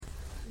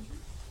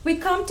We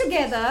come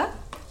together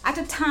at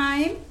a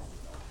time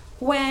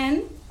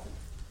when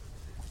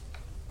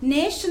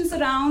nations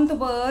around the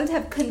world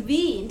have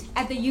convened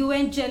at the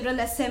UN General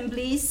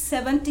Assembly's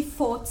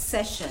 74th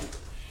session.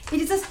 It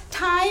is a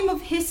time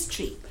of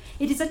history.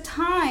 It is a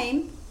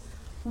time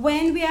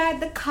when we are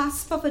at the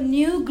cusp of a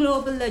new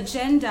global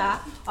agenda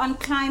on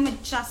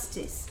climate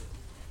justice.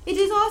 It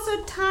is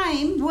also a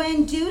time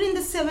when, during the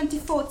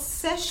 74th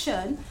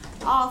session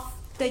of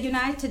the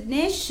United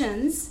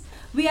Nations,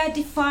 we are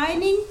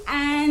defining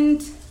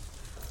and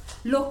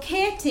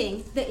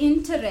locating the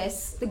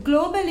interests, the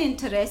global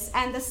interests,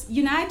 and the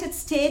United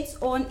States'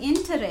 own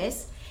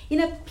interests in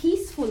a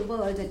peaceful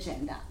world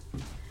agenda.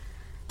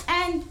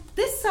 And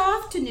this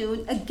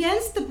afternoon,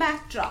 against the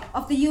backdrop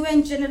of the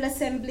UN General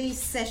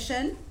Assembly's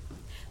session,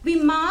 we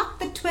mark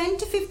the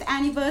 25th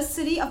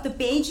anniversary of the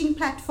Beijing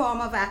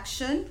Platform of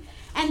Action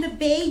and the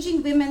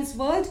Beijing Women's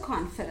World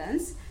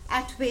Conference,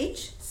 at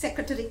which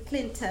Secretary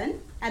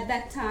Clinton, at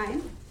that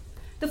time,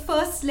 the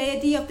First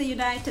Lady of the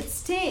United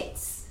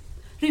States,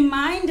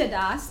 reminded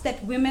us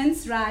that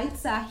women's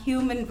rights are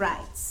human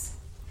rights.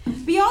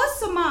 We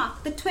also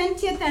mark the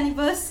 20th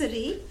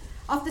anniversary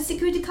of the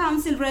Security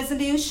Council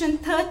Resolution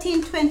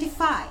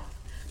 1325,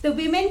 the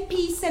Women,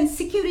 Peace and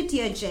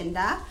Security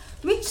Agenda,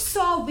 which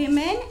saw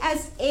women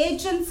as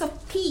agents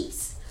of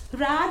peace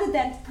rather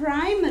than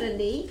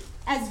primarily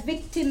as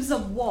victims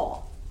of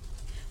war.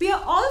 We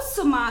are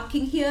also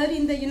marking here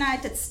in the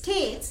United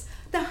States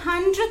the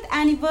 100th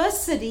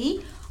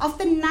anniversary of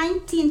the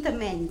 19th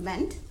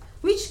Amendment,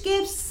 which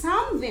gave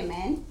some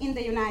women in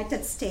the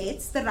United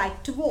States the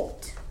right to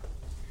vote.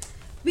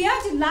 We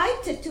are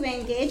delighted to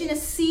engage in a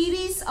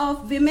series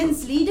of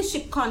women's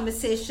leadership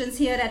conversations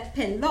here at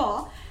Penn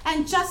Law,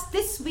 and just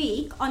this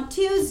week, on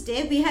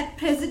Tuesday, we had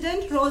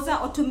President Rosa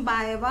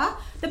Otunbayeva,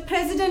 the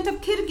President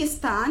of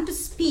Kyrgyzstan, to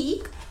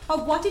speak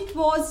of what it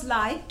was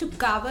like to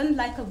govern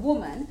like a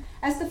woman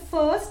as the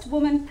first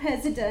woman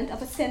president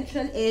of a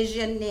Central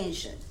Asian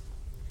nation.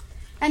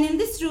 And in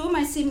this room,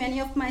 I see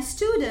many of my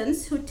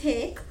students who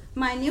take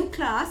my new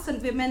class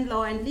on women,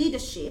 law, and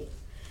leadership.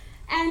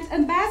 And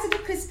Ambassador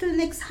Crystal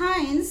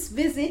Nix-Hines'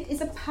 visit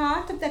is a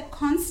part of that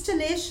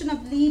constellation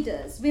of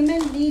leaders,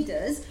 women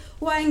leaders,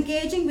 who are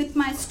engaging with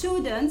my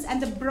students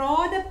and the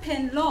broader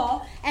Penn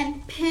Law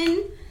and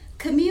Penn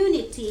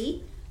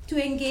community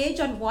to engage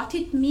on what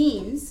it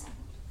means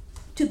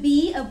to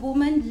be a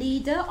woman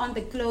leader on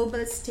the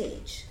global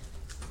stage.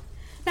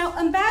 Now,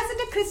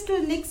 Ambassador Crystal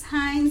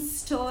Nix-Hines'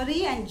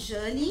 story and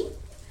journey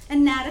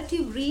and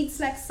narrative reads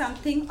like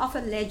something of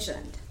a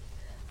legend,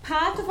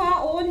 part of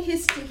our own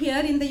history here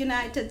in the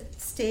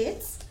United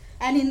States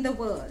and in the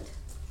world.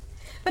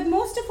 But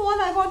most of all,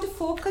 I want to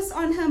focus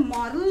on her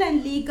moral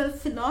and legal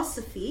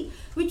philosophy,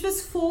 which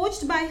was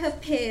forged by her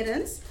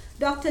parents,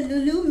 Dr.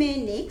 Lulu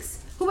May Nix,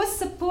 who was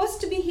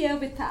supposed to be here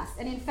with us.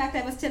 And in fact,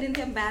 I was telling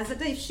the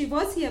ambassador, if she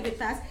was here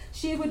with us,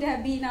 she would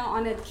have been our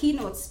honored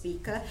keynote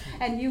speaker,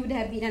 and you would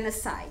have been an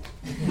aside.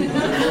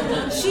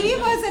 She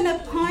was an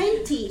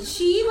appointee.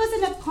 She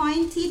was an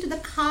appointee to the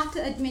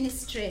Carter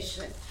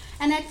administration.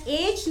 And at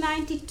age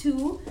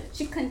 92,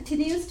 she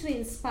continues to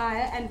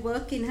inspire and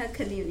work in her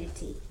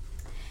community.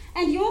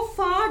 And your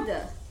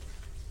father,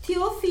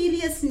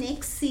 Theophilus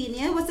Nix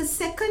Sr., was the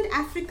second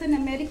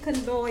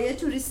African-American lawyer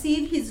to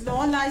receive his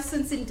law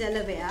license in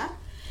Delaware,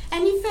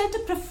 and he felt a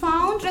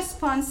profound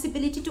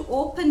responsibility to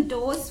open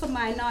doors for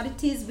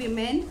minorities,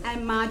 women,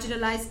 and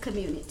marginalized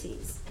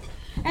communities.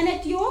 And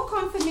at your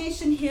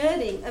confirmation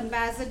hearing,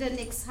 Ambassador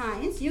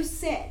Nix-Hines, you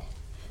said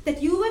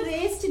that you were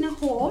raised in a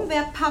home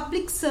where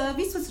public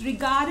service was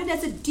regarded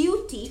as a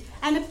duty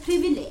and a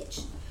privilege,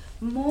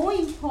 more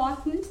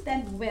important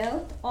than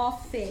wealth or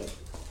fame.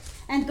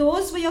 And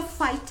those were your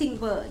fighting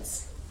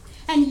words.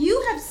 And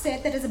you have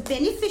said that as a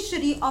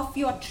beneficiary of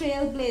your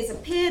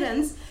trailblazer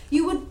parents,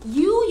 you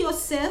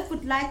yourself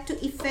would like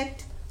to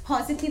effect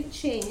positive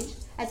change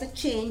as a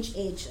change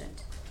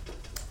agent.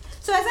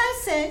 So as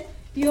I said,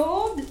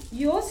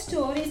 your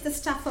story is the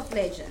stuff of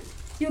legend.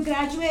 You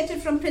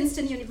graduated from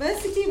Princeton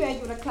University, where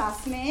you were a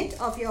classmate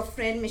of your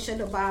friend Michelle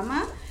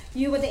Obama.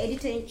 You were the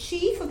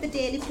editor-in-chief of the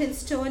Daily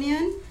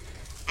Princetonian.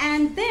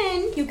 And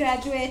then you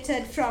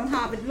graduated from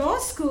Harvard Law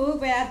School,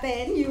 where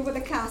then you were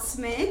the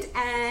classmate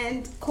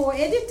and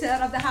co-editor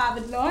of the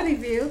Harvard Law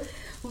Review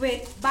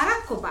with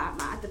Barack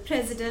Obama, the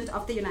President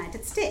of the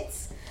United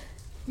States.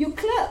 You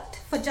clerked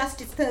for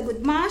Justice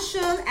Thurgood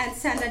Marshall and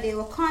Sandra Day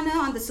O'Connor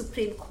on the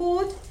Supreme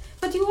Court,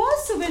 but you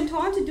also went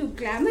on to do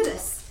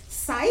glamorous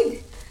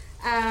side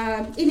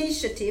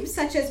initiatives,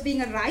 such as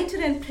being a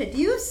writer and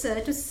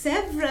producer to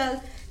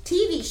several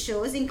TV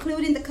shows,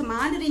 including The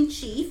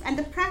Commander-in-Chief and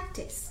The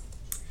Practice.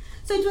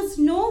 So it was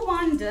no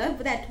wonder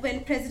that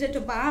when President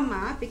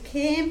Obama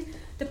became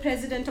the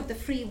president of the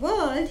free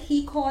world,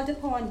 he called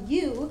upon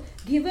you,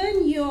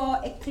 given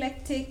your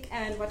eclectic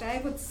and what I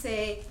would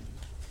say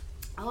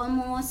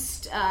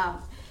almost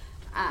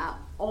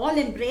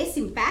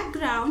all-embracing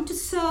background, to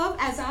serve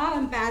as our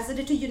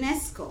ambassador to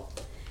UNESCO.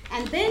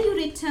 And then you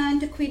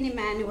returned to Queen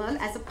Emmanuel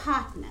as a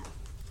partner.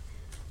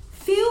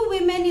 Few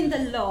women in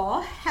the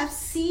law have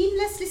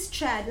seamlessly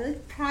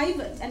straddled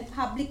private and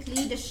public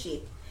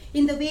leadership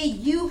in the way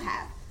you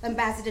have,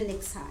 Ambassador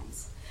Nix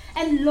Hynes.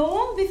 And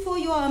long before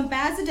your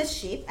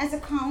ambassadorship as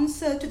a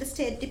counsel to the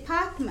State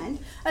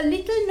Department, a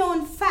little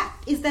known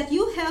fact is that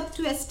you helped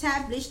to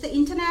establish the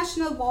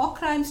International War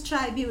Crimes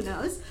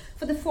Tribunals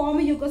for the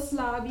former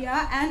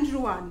Yugoslavia and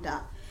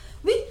Rwanda,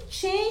 which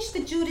changed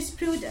the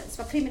jurisprudence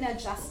for criminal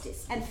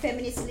justice and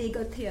feminist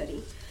legal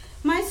theory.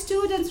 My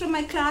students from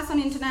my class on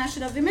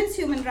international women's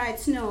human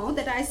rights know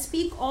that I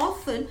speak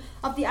often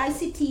of the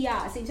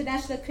ICTR's,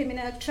 International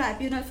Criminal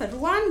Tribunal for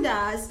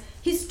Rwanda's,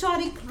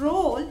 historic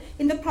role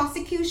in the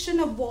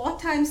prosecution of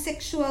wartime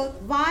sexual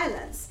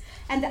violence.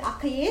 And the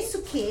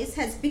Akayesu case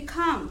has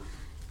become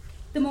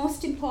the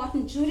most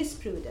important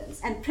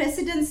jurisprudence and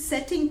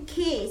precedent-setting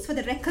case for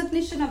the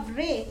recognition of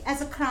rape as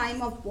a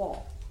crime of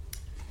war.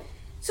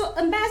 So,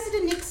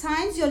 Ambassador Nix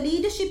Hynes, your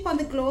leadership on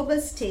the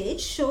global stage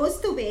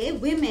shows the way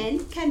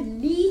women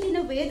can lead in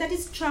a way that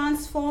is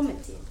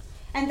transformative,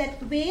 and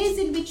that ways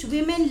in which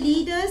women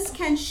leaders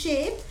can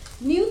shape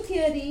new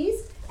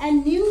theories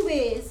and new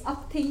ways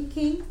of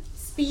thinking,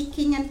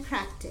 speaking, and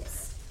practice.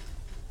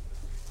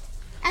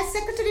 As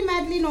Secretary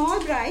Madeleine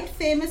Albright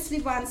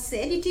famously once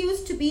said, it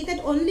used to be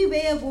that only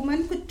way a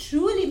woman could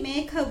truly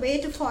make her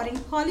way to foreign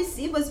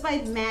policy was by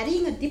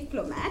marrying a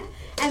diplomat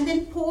and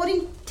then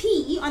pouring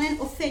tea on an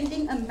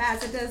offending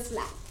ambassador's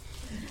lap.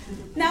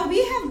 Now,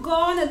 we have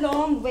gone a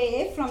long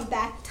way from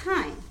that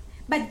time.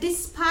 But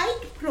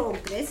despite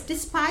progress,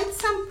 despite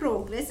some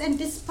progress, and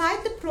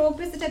despite the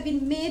progress that have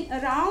been made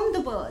around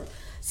the world,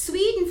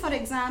 Sweden, for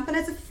example,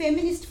 has a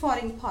feminist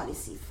foreign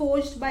policy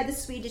forged by the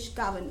Swedish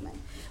government.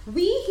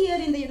 We here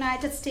in the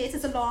United States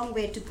has a long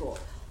way to go.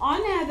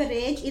 On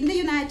average, in the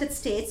United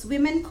States,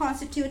 women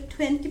constitute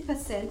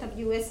 20% of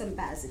US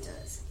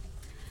ambassadors.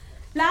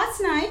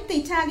 Last night, the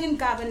Italian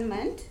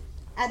government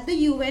at the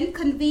UN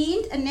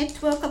convened a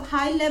network of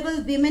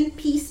high-level women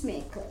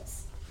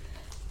peacemakers.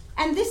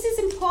 And this is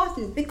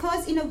important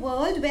because in a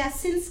world where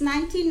since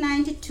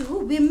 1992,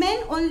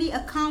 women only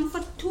account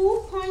for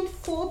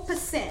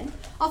 2.4%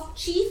 of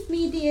chief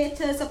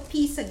mediators of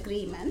peace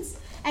agreements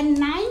and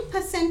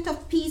 9%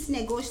 of peace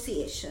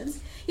negotiations,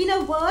 in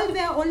a world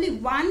where only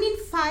 1 in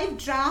 5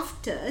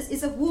 drafters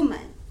is a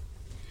woman.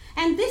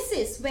 And this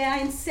is where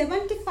in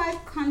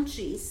 75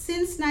 countries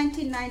since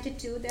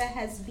 1992 there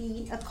has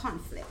been a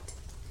conflict.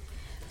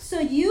 So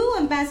you,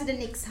 Ambassador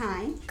Nix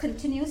Hynes,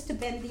 continues to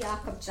bend the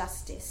arc of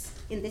justice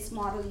in this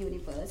moral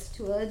universe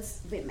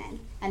towards women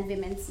and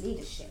women's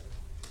leadership.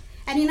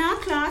 And in our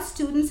class,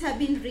 students have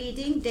been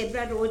reading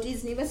Deborah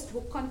Rodi's newest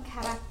book on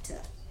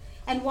character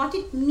and what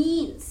it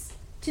means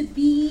to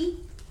be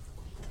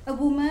a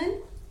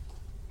woman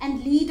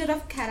and leader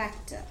of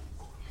character.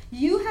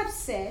 You have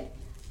said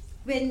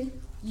when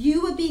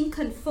you were being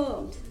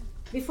confirmed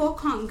before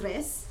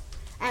Congress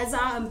as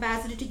our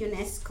ambassador to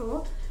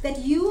UNESCO that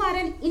you are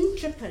an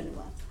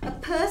entrepreneur, a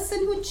person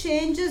who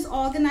changes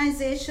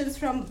organizations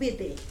from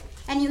within.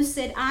 And you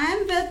said, I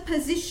am well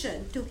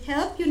positioned to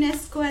help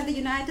UNESCO and the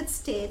United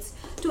States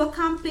to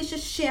accomplish a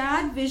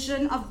shared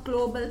vision of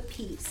global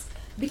peace,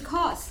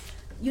 because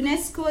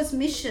UNESCO's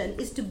mission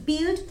is to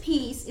build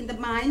peace in the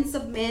minds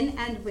of men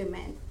and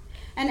women.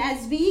 And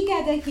as we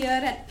gather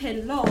here at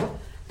Penn Law,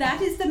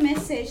 that is the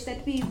message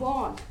that we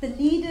want the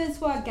leaders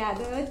who are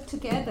gathered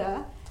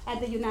together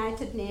at the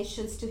United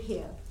Nations to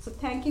hear. So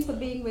thank you for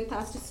being with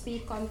us to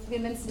speak on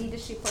women's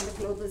leadership on the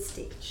global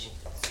stage.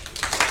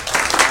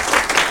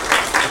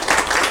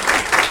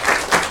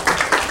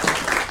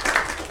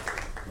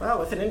 Well,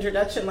 with an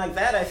introduction like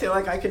that, I feel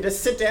like I could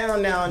just sit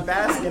down now and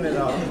bask in it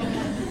all.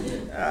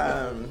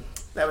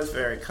 That was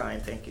very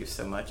kind. Thank you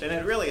so much. And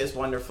it really is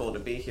wonderful to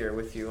be here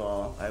with you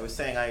all. I was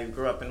saying I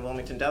grew up in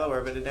Wilmington,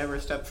 Delaware, but had never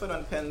stepped foot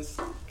on Penn's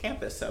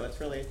campus, so it's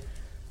really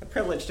a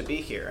privilege to be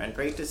here and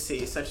great to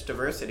see such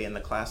diversity in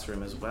the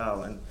classroom as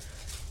well. And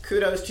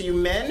kudos to you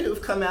men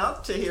who've come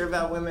out to hear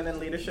about women in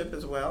leadership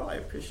as well. I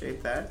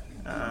appreciate that.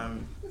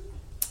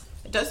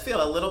 It does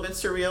feel a little bit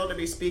surreal to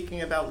be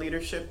speaking about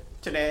leadership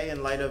today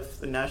in light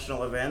of the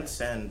national events,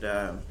 and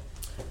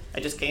I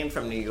just came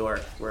from New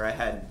York where I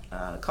had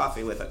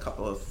coffee with a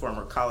couple of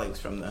former colleagues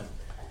from the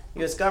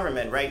US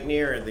government right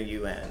near the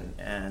UN,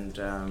 and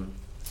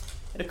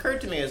it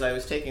occurred to me as I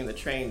was taking the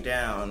train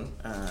down,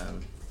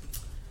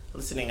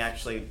 listening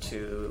actually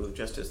to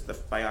the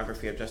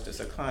biography of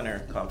Justice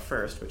O'Connor called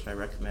First, which I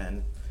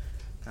recommend,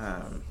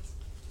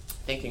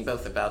 thinking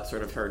both about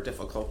sort of her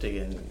difficulty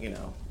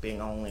in, being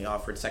only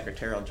offered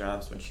secretarial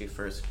jobs when she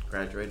first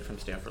graduated from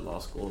Stanford Law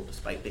School,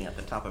 despite being at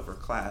the top of her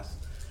class.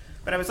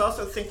 But I was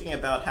also thinking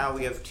about how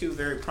we have two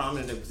very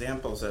prominent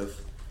examples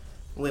of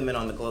women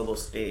on the global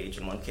stage,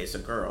 in one case a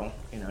girl,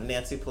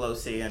 Nancy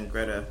Pelosi and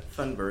Greta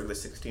Thunberg, the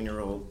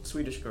 16-year-old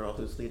Swedish girl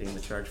who's leading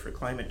the charge for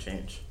climate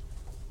change.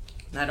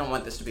 And I don't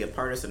want this to be a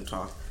partisan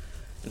talk.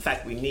 In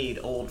fact, we need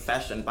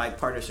old-fashioned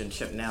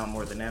bipartisanship now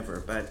more than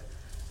ever. But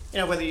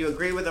whether you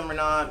agree with them or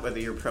not, whether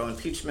you're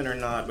pro-impeachment or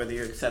not, whether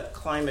you accept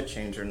climate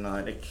change or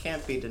not, it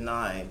can't be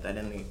denied that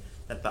in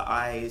the that the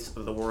eyes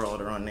of the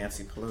world are on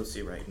Nancy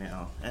Pelosi right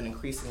now, and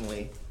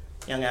increasingly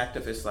young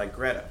activists like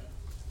Greta.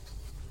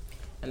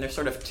 And they're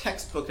sort of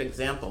textbook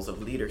examples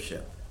of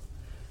leadership.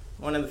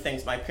 One of the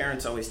things my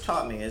parents always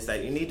taught me is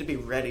that you need to be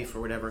ready for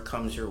whatever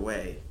comes your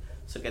way.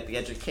 So get the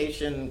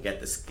education, get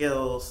the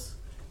skills,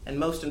 and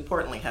most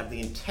importantly, have the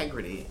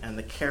integrity and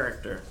the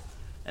character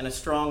and a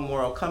strong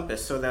moral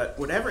compass so that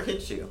whatever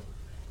hits you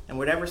and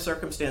whatever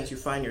circumstance you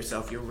find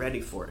yourself, you're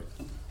ready for it.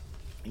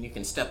 And you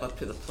can step up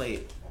to the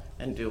plate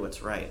and do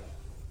what's right.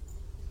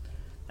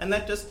 And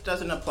that just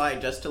doesn't apply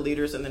just to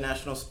leaders in the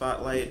national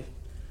spotlight. It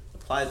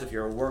applies if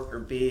you're a worker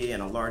bee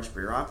in a large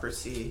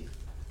bureaucracy,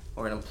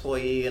 or an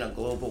employee in a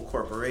global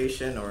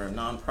corporation, or a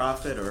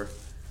nonprofit, or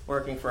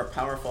working for a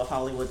powerful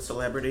Hollywood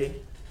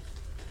celebrity.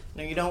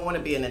 Now, you don't want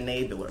to be an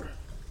enabler.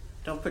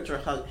 Don't put your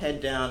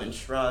head down and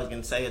shrug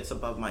and say it's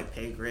above my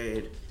pay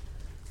grade.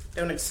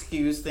 Don't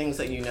excuse things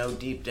that you know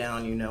deep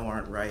down you know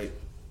aren't right.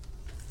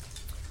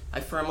 I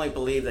firmly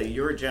believe that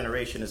your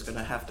generation is going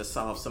to have to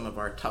solve some of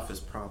our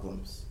toughest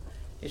problems.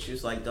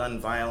 Issues like gun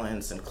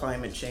violence and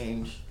climate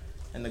change,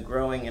 and the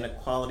growing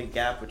inequality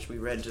gap, which we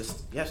read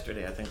just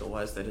yesterday, I think it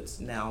was, that it's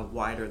now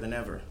wider than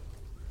ever.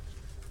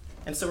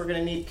 And so we're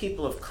going to need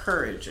people of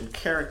courage and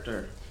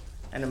character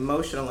and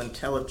emotional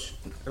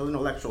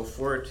intellectual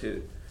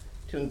fortitude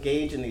to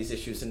engage in these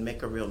issues and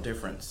make a real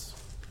difference.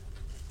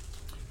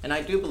 And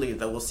I do believe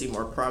that we'll see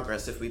more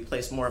progress if we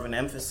place more of an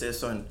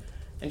emphasis on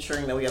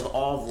ensuring that we have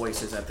all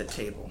voices at the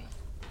table.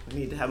 We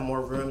need to have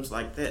more rooms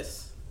like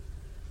this.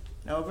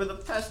 Now, over the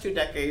past 2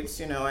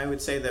 decades, I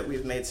would say that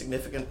we've made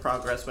significant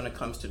progress when it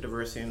comes to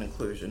diversity and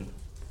inclusion.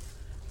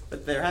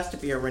 But there has to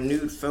be a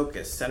renewed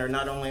focus centered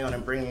not only on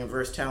bringing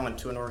diverse talent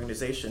to an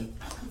organization,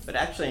 but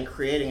actually in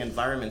creating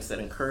environments that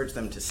encourage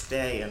them to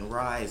stay and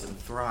rise and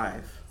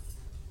thrive.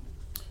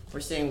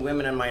 We're seeing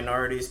women and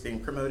minorities being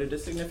promoted to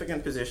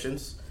significant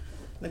positions.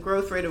 The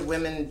growth rate of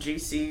women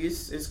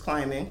GCs is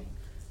climbing.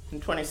 In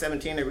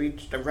 2017, it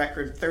reached a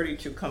record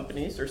 32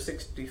 companies, or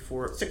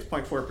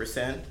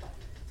 6.4%.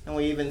 And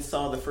we even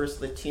saw the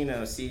first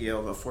Latino CEO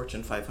of a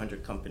Fortune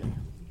 500 company.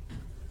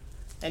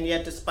 And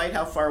yet, despite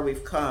how far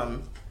we've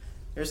come,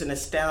 there's an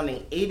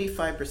astounding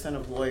 85%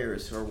 of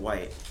lawyers who are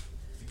white,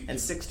 and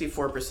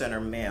 64% are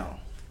male,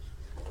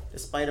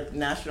 despite a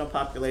national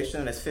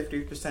population that is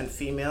 50%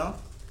 female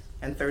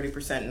and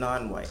 30%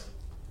 non-white.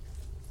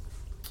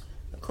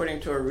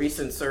 According to a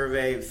recent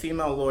survey,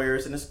 female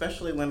lawyers, and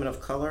especially women of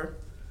color,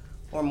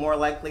 are more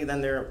likely than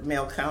their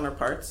male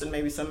counterparts, and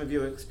maybe some of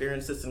you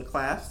experienced this in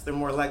class. They're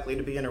more likely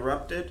to be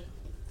interrupted,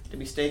 to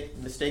be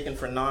mistaken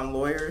for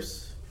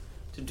non-lawyers,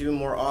 to do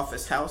more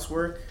office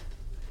housework,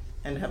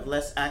 and have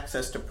less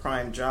access to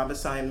prime job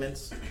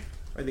assignments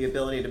or the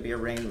ability to be a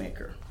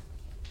rainmaker.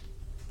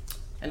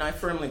 And I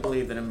firmly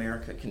believe that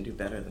America can do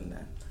better than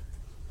that.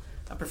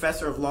 A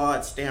professor of law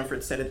at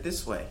Stanford said it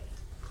this way: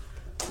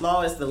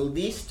 law is the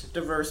least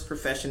diverse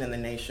profession in the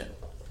nation,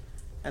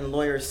 and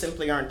lawyers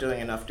simply aren't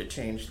doing enough to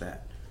change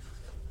that.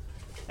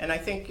 And I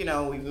think,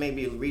 we've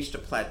maybe reached a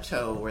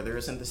plateau where there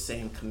isn't the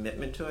same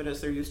commitment to it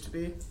as there used to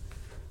be.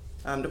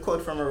 To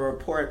quote from a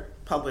report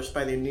published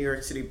by the New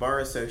York City Bar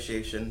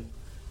Association,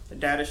 the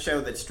data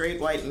show that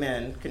straight white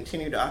men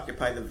continue to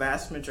occupy the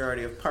vast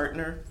majority of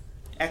partner,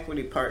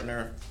 equity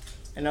partner,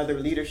 and other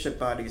leadership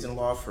bodies in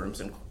law firms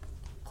and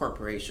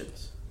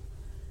corporations.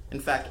 In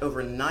fact,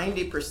 over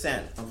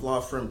 90% of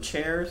law firm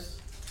chairs,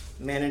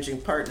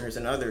 managing partners,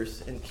 and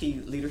others in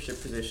key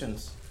leadership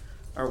positions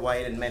are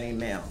white and many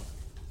male.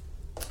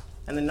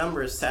 And the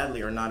numbers,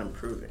 sadly, are not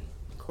improving,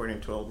 according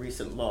to a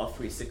recent Law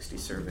 360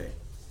 survey.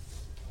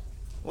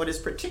 What is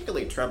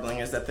particularly troubling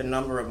is that the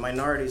number of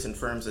minorities in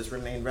firms has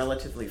remained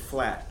relatively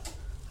flat,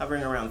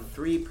 hovering around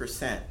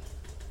 3%.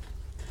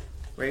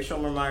 Racial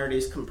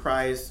minorities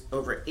comprise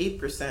over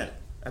 8%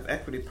 of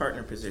equity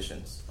partner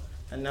positions,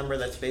 a number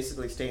that's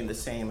basically staying the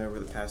same over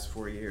the past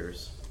 4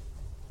 years.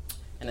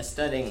 And a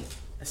stunning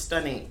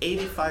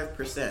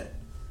 85%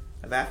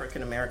 of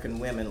African American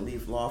women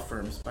leave law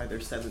firms by their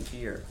 7th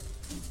year,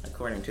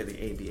 according to the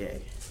ABA.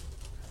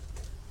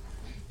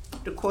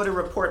 To quote a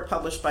report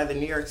published by the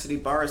New York City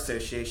Bar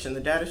Association,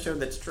 the data showed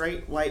that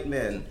straight white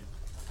men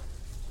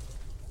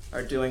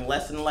are doing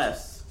less and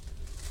less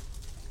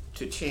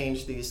to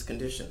change these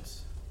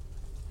conditions.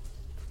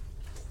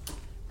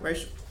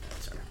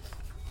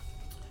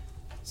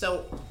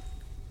 So,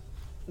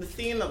 the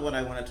theme of what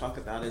I want to talk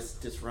about is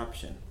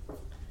disruption.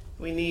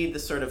 We need the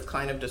sort of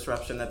kind of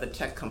disruption that the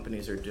tech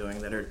companies are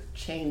doing that are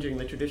changing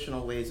the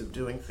traditional ways of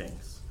doing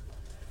things.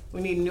 We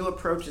need new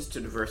approaches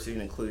to diversity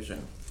and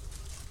inclusion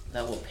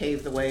that will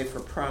pave the way for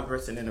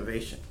progress and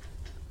innovation.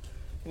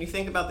 When you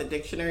think about the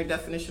dictionary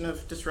definition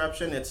of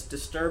disruption, it's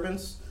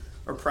disturbance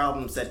or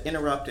problems that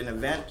interrupt an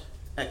event,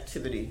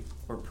 activity,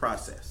 or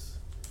process.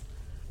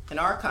 In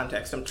our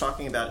context, I'm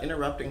talking about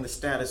interrupting the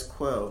status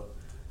quo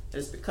that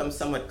has become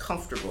somewhat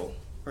comfortable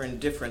or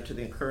indifferent to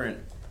the current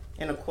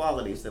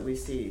inequalities that we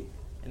see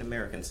in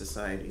American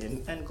society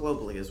and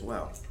globally as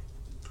well.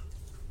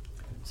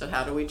 So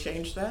how do we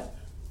change that?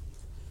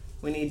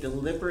 We need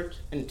deliberate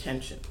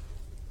intention.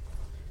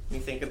 You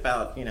think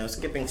about,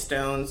 skipping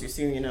stones. You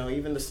see,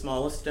 even the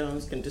smallest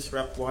stones can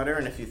disrupt water,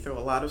 and if you throw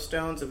a lot of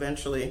stones,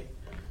 eventually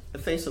the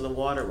face of the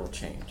water will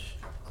change.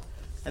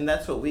 And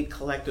that's what we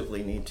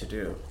collectively need to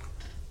do.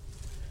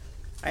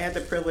 I had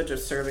the privilege of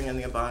serving in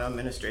the Obama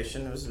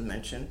administration, as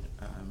mentioned,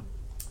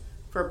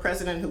 for a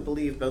president who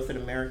believed both in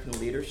American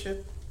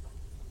leadership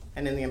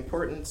and in the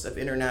importance of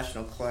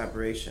international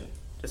collaboration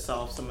to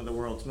solve some of the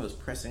world's most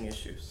pressing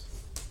issues.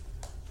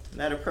 And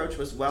that approach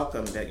was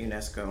welcomed at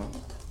UNESCO,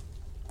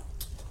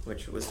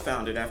 which was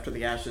founded after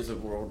the ashes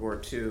of World War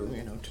II,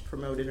 to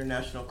promote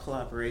international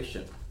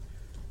collaboration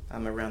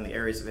around the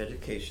areas of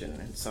education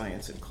and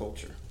science and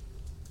culture.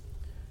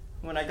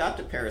 When I got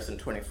to Paris in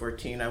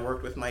 2014, I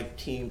worked with my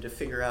team to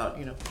figure out,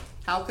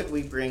 how could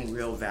we bring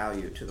real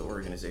value to the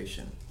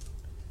organization?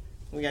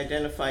 We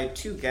identified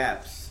 2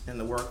 gaps in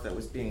the work that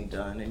was being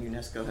done, and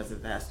UNESCO has a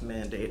vast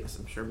mandate, as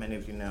I'm sure many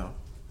of you know.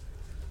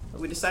 But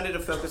we decided to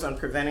focus on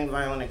preventing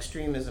violent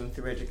extremism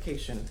through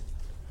education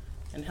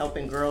and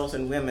helping girls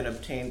and women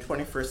obtain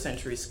 21st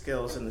century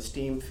skills in the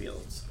STEAM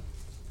fields,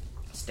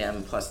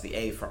 STEM plus the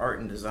A for art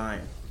and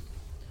design.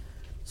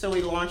 So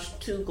we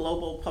launched 2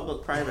 global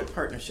public-private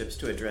partnerships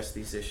to address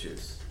these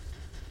issues.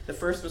 The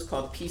first was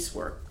called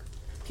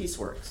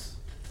Peaceworks,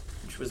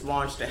 which was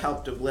launched to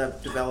help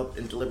develop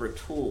and deliver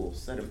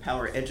tools that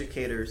empower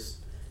educators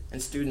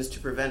and students to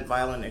prevent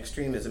violent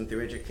extremism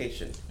through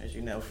education. As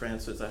you know,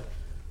 France was a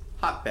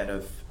hotbed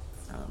of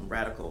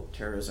radical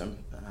terrorism,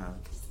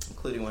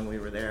 including when we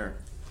were there,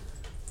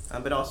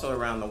 but also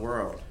around the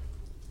world.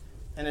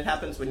 And it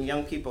happens when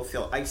young people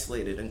feel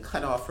isolated and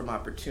cut off from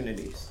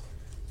opportunities,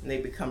 and they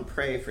become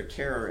prey for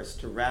terrorists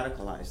to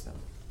radicalize them.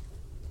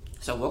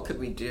 So what could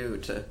we do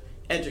to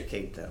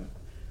educate them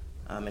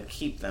and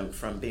keep them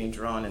from being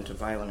drawn into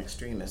violent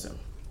extremism?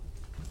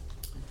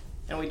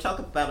 And we talk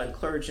about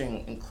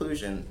encouraging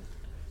inclusion.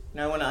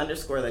 I want to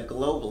underscore that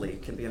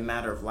globally can be a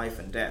matter of life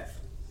and death.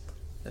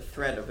 The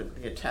threat of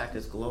the attack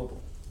is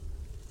global.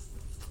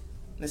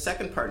 And the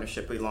second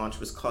partnership we launched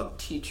was called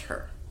Teach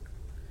Her,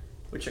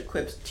 which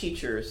equips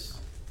teachers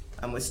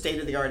with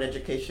state-of-the-art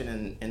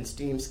education and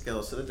STEAM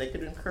skills so that they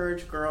could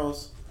encourage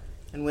girls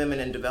and women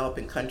in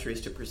developing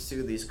countries to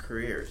pursue these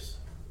careers.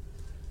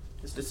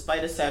 Because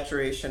despite a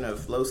saturation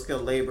of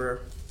low-skilled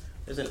labor,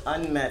 there's an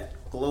unmet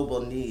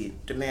global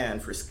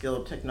demand for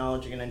skilled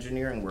technology and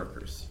engineering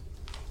workers.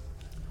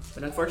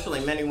 But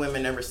unfortunately, many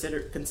women never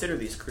consider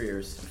these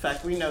careers. In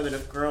fact, we know that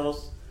if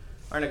girls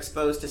aren't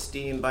exposed to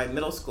STEAM by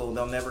middle school,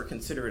 they'll never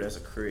consider it as a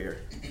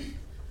career.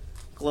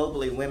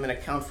 Globally, women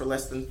account for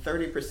less than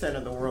 30%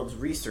 of the world's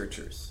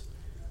researchers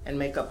and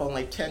make up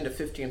only 10 to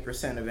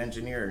 15% of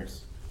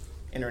engineers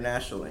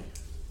internationally.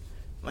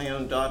 My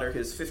own daughter,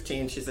 who's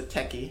 15, she's a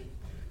techie.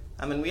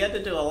 And we had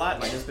to do a lot,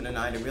 my husband and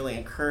I, to really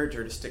encourage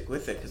her to stick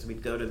with it, because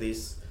we'd go to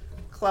these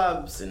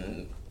clubs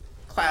and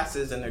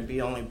classes and there'd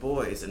be only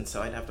boys, and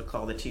so I'd have to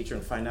call the teacher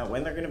and find out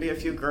when there were going to be a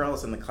few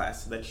girls in the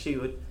class so that she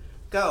would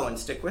go and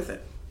stick with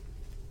it.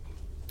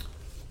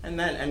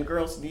 And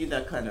girls need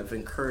that kind of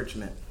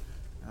encouragement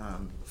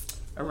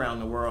around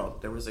the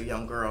world. There was a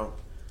young girl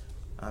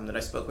that I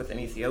spoke with in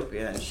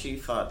Ethiopia, and she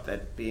thought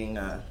that being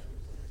a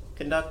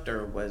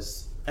conductor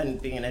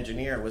and being an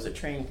engineer was a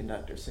train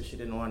conductor, so she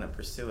didn't want to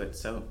pursue it.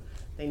 So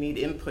they need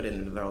input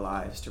into their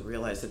lives to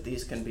realize that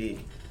these can be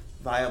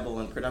viable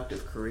and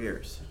productive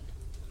careers.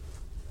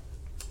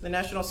 The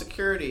national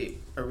security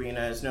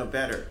arena is no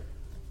better.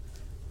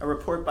 A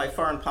report by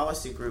Foreign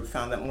Policy Group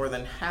found that more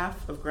than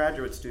half of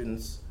graduate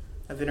students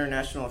of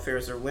international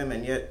affairs are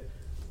women, yet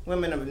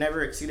women have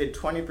never exceeded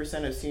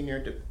 20% of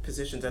senior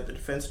positions at the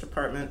Defense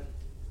Department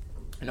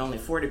and only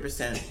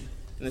 40%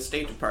 in the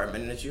State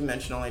Department. And as you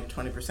mentioned, only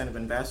 20% of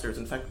ambassadors.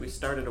 In fact, we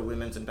started a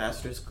women's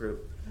ambassadors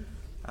group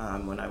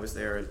when I was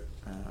there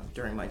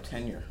during my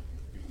tenure.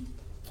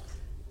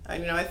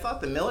 I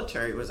thought the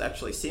military was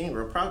actually seeing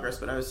real progress,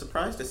 but I was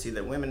surprised to see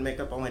that women make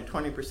up only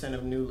 20%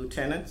 of new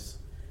lieutenants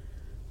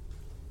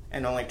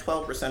and only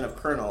 12% of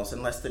colonels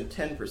and less than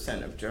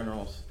 10% of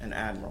generals and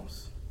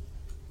admirals.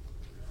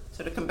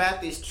 So to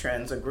combat these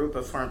trends, a group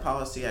of foreign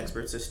policy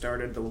experts has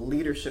started the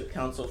Leadership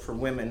Council for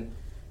Women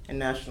in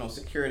National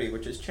Security,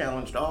 which has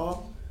challenged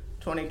all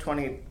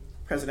 2020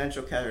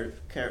 presidential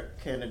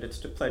candidates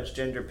to pledge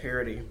gender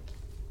parity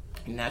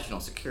in national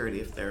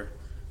security if they're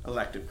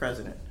elected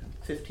president.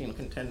 15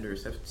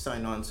 contenders have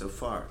signed on so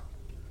far.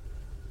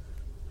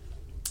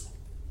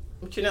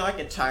 But I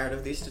get tired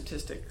of these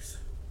statistics.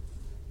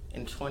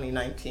 In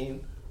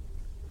 2019,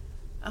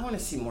 I want to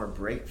see more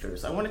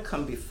breakthroughs. I want to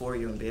come before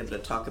you and be able to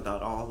talk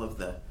about all of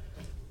the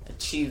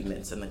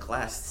achievements and the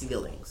glass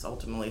ceilings.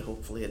 Ultimately,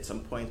 hopefully, at some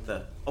point,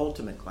 the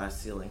ultimate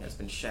glass ceiling has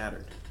been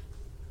shattered.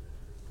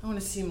 I want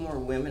to see more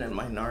women and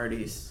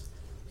minorities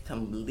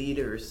become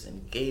leaders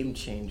and game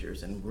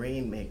changers and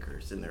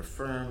rainmakers in their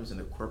firms and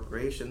their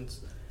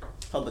corporations,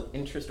 public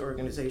interest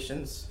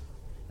organizations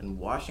in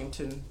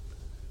Washington,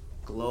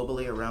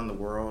 globally around the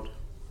world.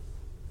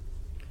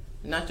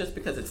 Not just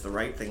because it's the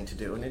right thing to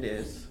do, and it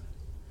is,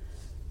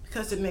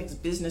 because it makes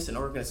business and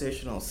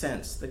organizational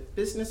sense. The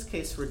business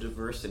case for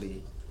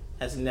diversity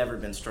has never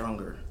been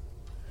stronger.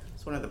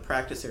 It's one of the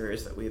practice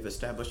areas that we've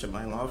established at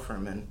my law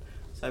firm, and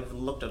so I've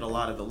looked at a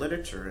lot of the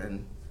literature,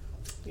 and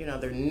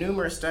there are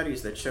numerous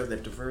studies that show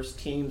that diverse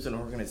teams and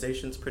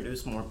organizations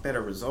produce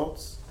better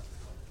results.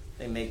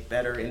 They make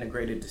better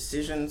integrated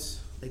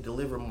decisions. They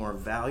deliver more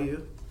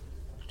value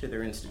to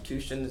their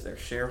institutions, their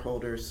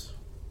shareholders.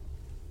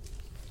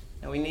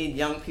 And we need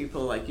young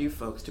people like you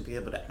folks to be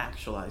able to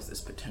actualize this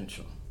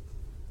potential.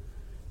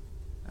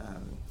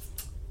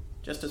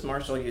 Justice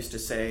Marshall used to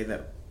say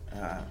that,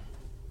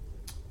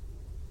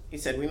 he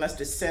said, we must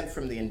dissent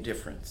from the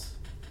indifference.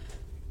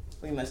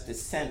 We must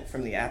dissent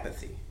from the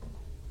apathy.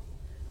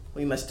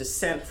 We must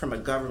dissent from a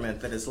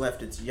government that has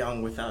left its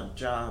young without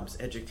jobs,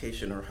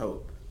 education, or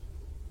hope.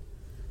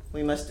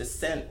 We must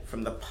dissent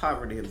from the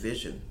poverty of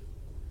vision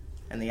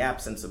and the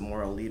absence of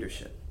moral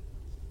leadership.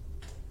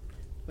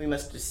 We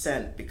must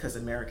dissent because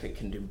America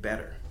can do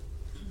better,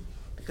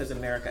 because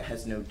America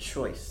has no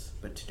choice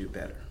but to do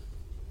better.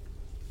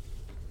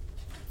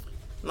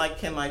 Like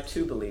him, I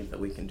too believe that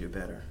we can do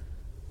better.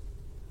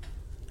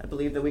 I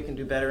believe that we can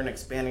do better in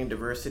expanding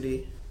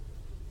diversity,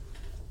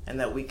 and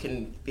that we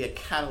can be a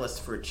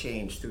catalyst for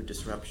change through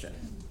disruption.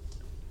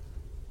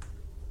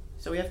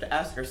 So we have to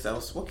ask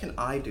ourselves, what can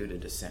I do to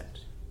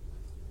dissent?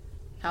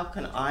 How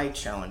can I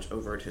challenge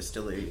overt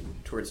hostility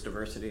towards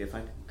diversity if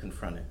I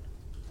confront it?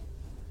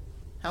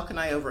 How can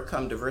I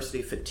overcome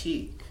diversity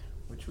fatigue,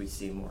 which we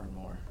see more and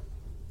more?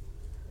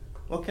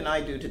 What can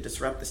I do to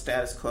disrupt the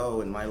status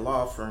quo in my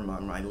law firm, or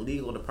my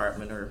legal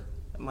department, or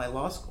my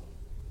law school?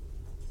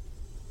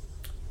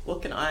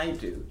 What can I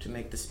do to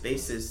make the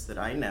spaces that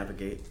I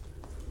navigate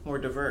more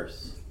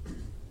diverse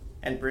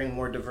and bring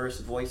more diverse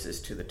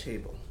voices to the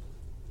table?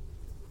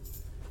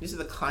 These are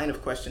the kind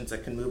of questions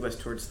that can move us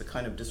towards the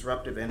kind of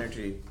disruptive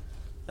energy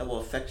that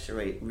will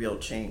effectuate real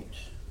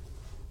change.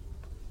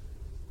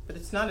 But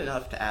it's not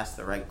enough to ask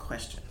the right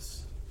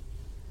questions.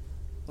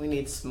 We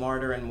need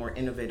smarter and more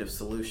innovative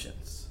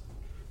solutions.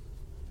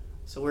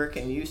 So where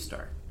can you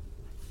start?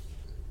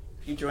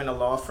 If you join a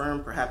law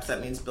firm, perhaps that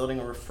means building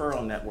a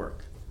referral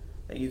network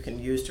that you can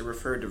use to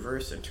refer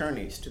diverse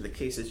attorneys to the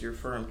cases your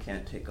firm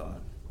can't take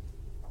on.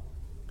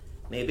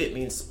 Maybe it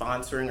means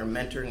sponsoring or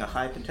mentoring a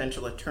high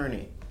potential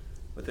attorney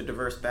with a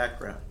diverse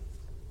background.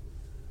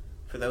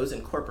 For those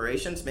in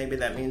corporations, maybe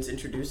that means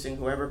introducing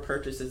whoever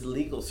purchases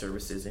legal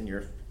services in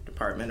your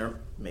department, or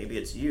maybe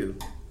it's you,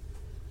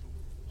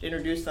 to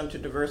introduce them to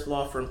diverse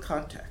law firm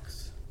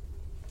contacts.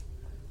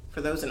 For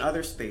those in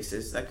other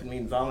spaces, that could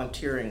mean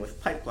volunteering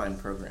with pipeline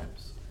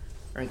programs,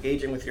 or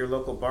engaging with your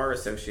local bar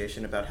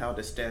association about how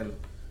to stem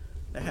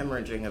the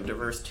hemorrhaging of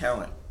diverse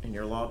talent in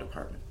your law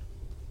department.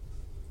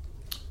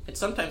 It's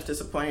sometimes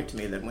disappointing to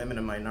me that women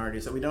and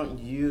minorities, that we don't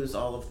use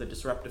all of the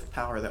disruptive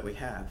power that we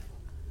have.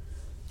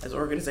 As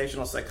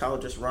organizational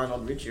psychologist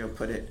Ronald Riccio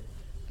put it,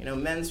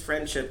 men's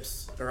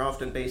friendships are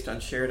often based on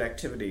shared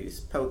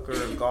activities,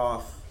 poker,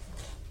 golf,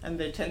 and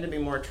they tend to be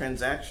more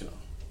transactional,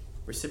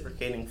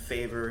 reciprocating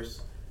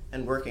favors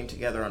and working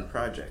together on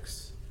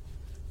projects.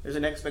 There's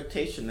an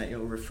expectation that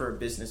you'll refer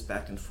business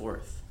back and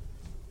forth.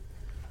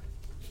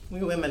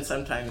 We women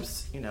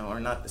sometimes, are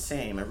not the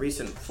same. A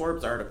recent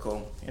Forbes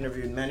article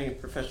interviewed many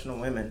professional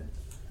women,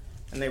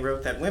 and they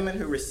wrote that women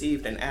who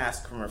received an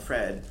ask from a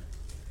friend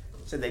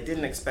said they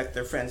didn't expect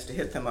their friends to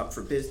hit them up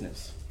for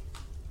business.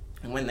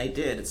 And when they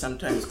did, it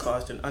sometimes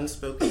caused an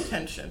unspoken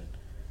tension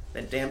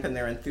that dampened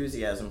their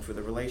enthusiasm for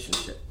the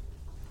relationship.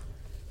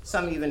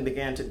 Some even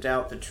began to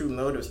doubt the true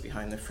motives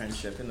behind the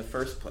friendship in the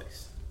first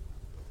place.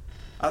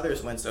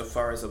 Others went so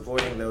far as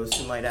avoiding those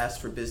who might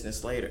ask for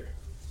business later.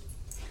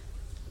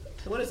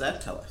 So what does that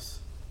tell us?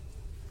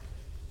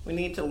 We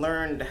need to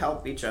learn to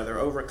help each other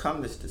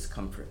overcome this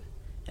discomfort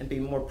and be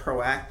more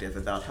proactive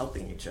about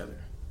helping each other.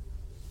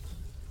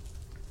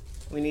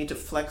 We need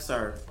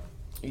to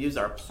use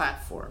our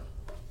platform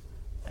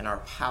and our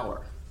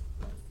power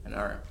and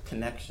our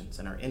connections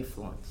and our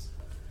influence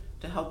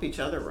to help each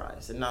other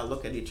rise and not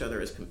look at each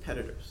other as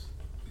competitors.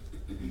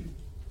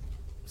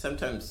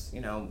 Sometimes,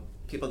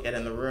 people get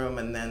in the room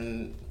and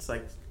then it's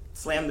like,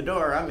 slam the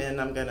door, I'm in,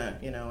 I'm gonna,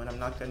 and I'm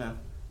not gonna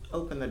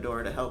open the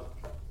door to help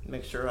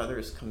make sure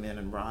others come in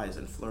and rise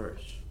and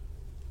flourish.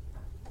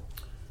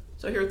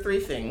 So here are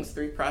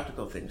three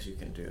practical things you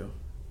can do.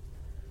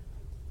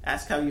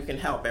 Ask how you can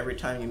help every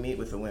time you meet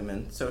with a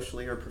woman,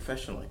 socially or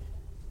professionally.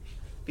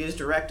 Be as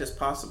direct as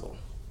possible.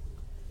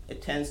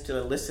 It tends to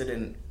elicit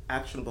an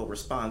actionable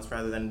response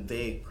rather than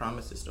vague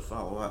promises to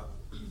follow up.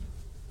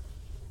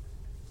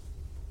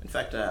 In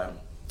fact,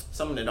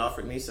 someone had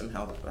offered me some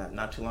help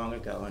not too long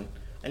ago,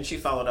 and she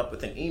followed up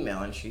with an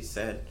email, and she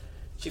said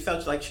she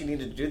felt like she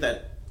needed to do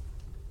that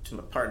to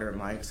a partner of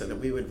mine so that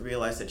we would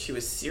realize that she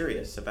was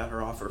serious about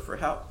her offer for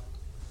help.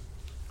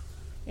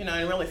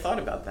 I really thought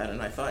about that,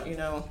 and I thought,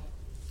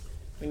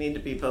 we need to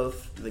be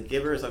both the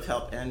givers of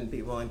help and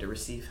be willing to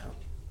receive help.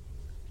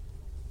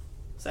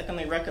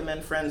 Secondly,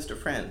 recommend friends to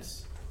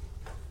friends.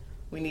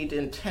 We need to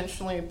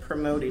intentionally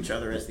promote each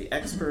other as the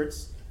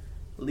experts,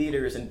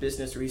 leaders, and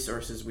business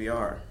resources we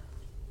are,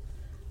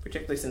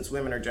 particularly since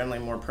women are generally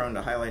more prone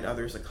to highlight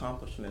others'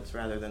 accomplishments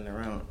rather than their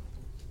own.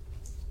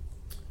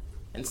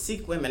 And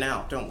seek women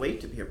out. Don't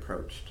wait to be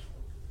approached.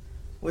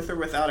 With or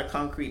without a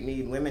concrete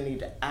need, women need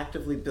to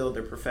actively build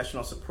their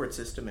professional support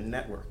system and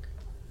network.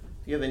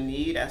 If you have a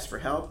need, ask for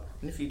help.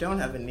 And if you don't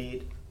have a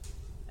need,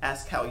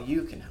 ask how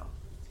you can help.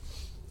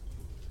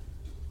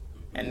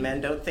 And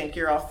men, don't think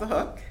you're off the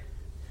hook.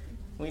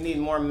 We need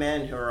more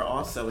men who are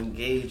also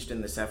engaged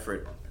in this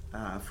effort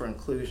for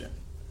inclusion.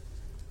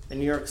 The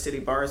New York City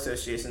Bar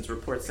Association's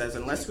report says,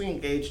 unless we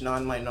engage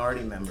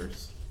non-minority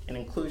members in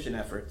inclusion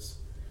efforts,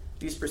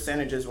 these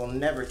percentages will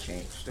never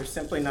change. There's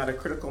simply not a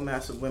critical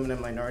mass of women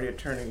and minority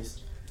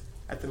attorneys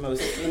at the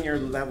most senior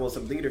levels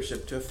of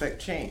leadership to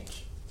affect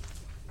change.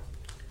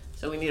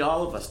 So we need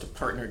all of us to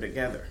partner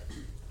together.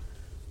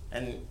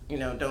 And,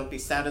 don't be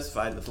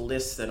satisfied with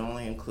lists that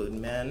only include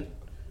men.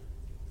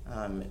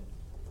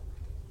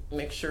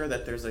 Make sure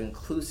that there's an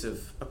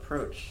inclusive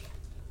approach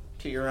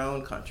to your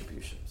own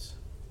contributions.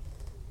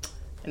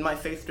 In my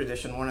faith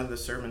tradition, one of the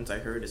sermons I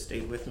heard, it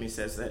stayed with me,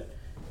 says that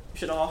we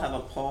should all have a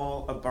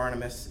Paul, a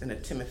Barnabas, and a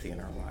Timothy in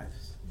our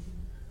lives.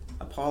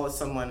 A Paul is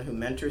someone who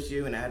mentors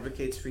you and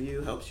advocates for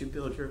you, helps you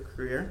build your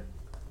career.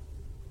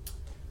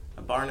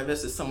 A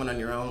Barnabas is someone on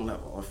your own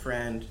level, a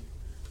friend,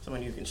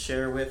 someone you can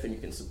share with and you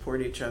can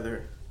support each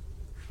other.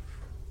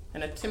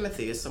 And a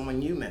Timothy is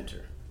someone you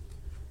mentor,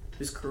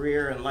 whose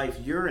career and life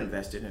you're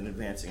invested in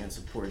advancing and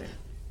supporting.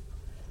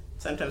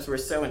 Sometimes we're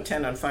so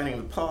intent on finding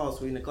the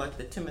Pauls, we neglect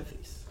the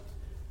Timothys.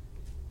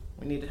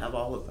 We need to have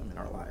all of them in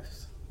our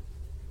lives.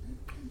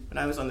 When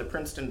I was on the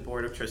Princeton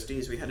Board of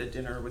Trustees, we had a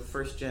dinner with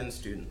first-gen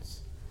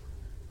students,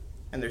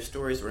 and their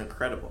stories were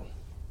incredible.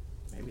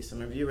 Maybe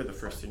some of you are the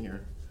first in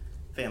your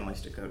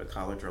families to go to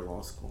college or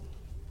law school.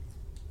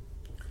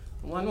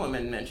 One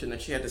woman mentioned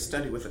that she had to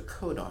study with a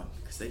coat on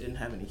because they didn't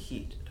have any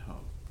heat at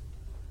home.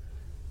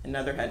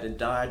 Another had to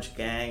dodge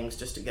gangs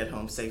just to get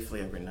home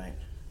safely every night.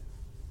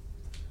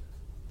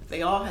 But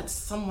they all had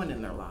someone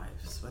in their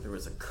lives, whether it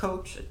was a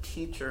coach, a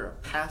teacher,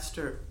 a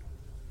pastor,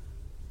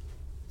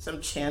 some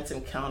chance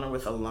encounter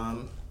with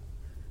alum,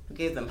 who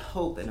gave them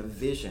hope and a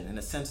vision and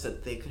a sense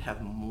that they could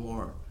have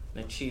more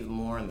and achieve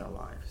more in their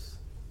lives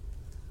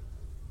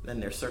than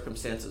their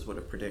circumstances would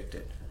have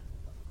predicted.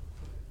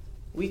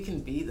 We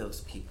can be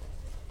those people.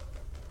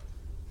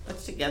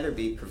 Let's together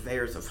be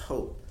purveyors of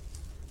hope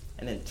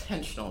and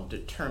intentional,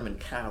 determined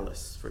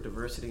catalysts for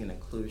diversity and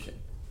inclusion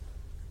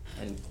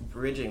and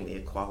bridging the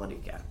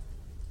equality gap.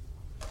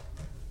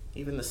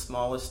 Even the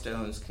smallest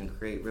stones can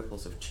create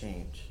ripples of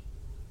change,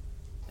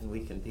 and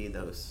we can be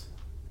those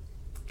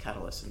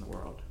catalysts in the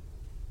world.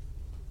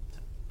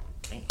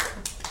 Thank you.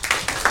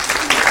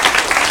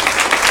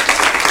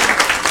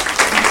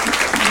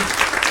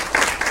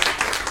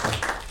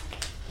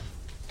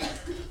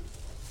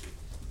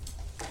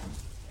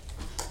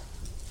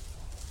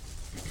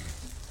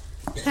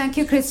 Thank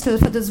you, Crystal,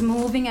 for those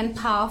moving and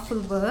powerful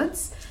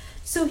words.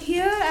 So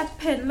here at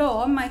Penn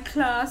Law, my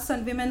class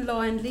on women,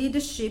 law, and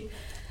leadership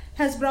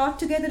has brought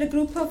together a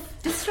group of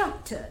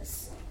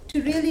disruptors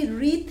to really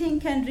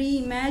rethink and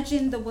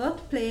reimagine the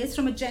workplace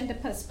from a gender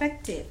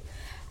perspective.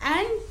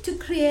 And to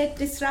create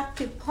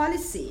disruptive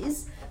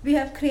policies, we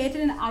have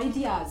created an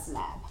ideas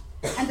lab.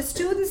 And the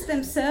students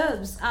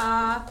themselves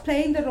are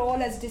playing the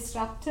role as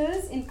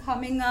disruptors in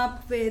coming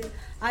up with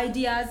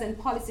ideas and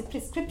policy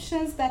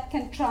prescriptions that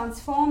can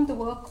transform the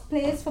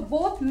workplace for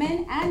both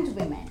men and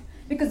women.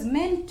 Because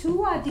men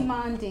too are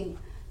demanding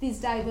these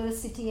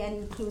diversity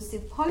and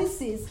inclusive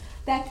policies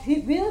that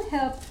will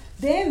help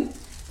them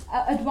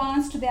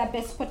advance to their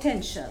best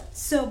potential.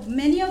 So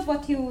many of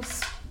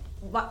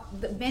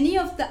many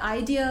of the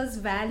ideas,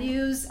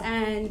 values,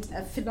 and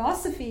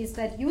philosophies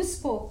that you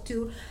spoke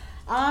to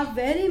are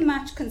very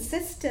much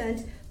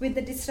consistent with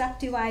the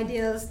disruptive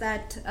ideals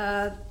that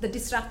the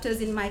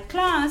disruptors in my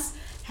class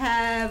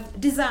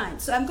have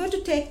designed. So I'm going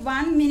to take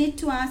 1 minute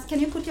to ask, can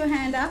you put your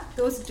hand up,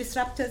 those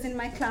disruptors in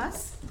my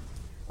class?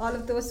 All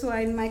of those who are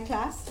in my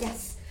class?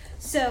 Yes.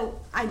 So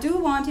I do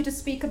want you to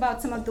speak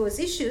about some of those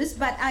issues,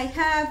 but I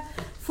have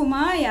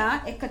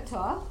Fumaya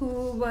Ekato,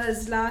 who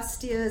was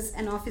last year's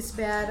an office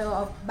bearer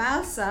of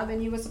BALSA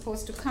when you were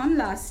supposed to come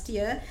last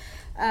year,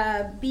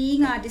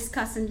 being our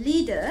discussant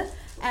leader,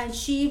 and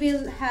she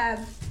will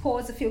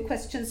pose a few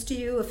questions to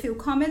you, a few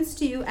comments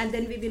to you, and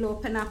then we will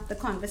open up the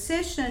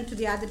conversation to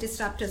the other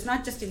disruptors,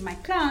 not just in my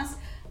class,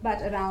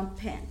 but around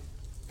Penn.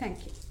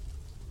 Thank you.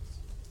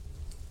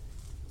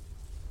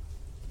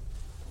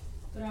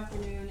 Good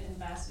afternoon,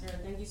 Ambassador.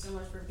 Thank you so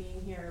much for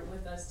being here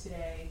with us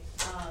today.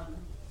 I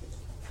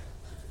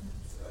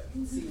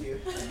can see you.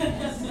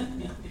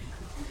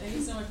 Thank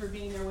you so much for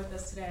being here with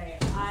us today.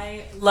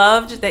 I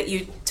loved that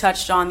you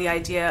touched on the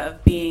idea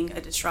of being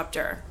a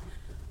disruptor.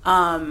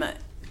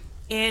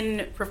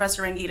 In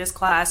Professor Rangita's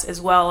class,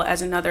 as well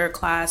as another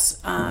class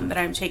that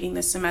I'm taking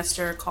this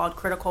semester called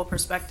Critical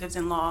Perspectives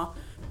in Law,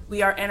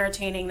 we are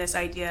entertaining this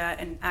idea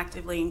and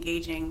actively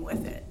engaging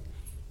with it.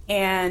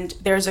 And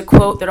there's a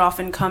quote that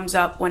often comes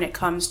up when it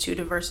comes to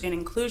diversity and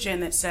inclusion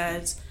that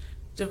says,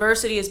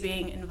 diversity is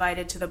being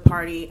invited to the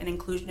party and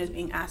inclusion is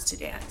being asked to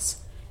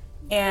dance.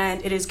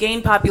 And it has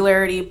gained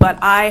popularity,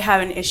 but I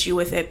have an issue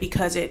with it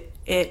because it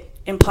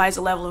implies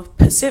a level of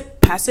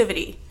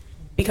passivity,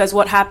 because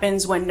what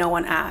happens when no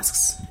one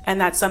asks? And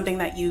that's something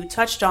that you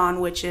touched on,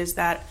 which is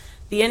that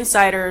the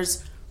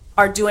insiders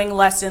are doing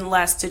less and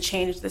less to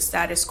change the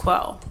status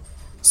quo.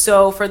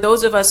 So for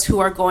those of us who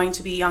are going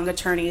to be young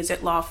attorneys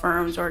at law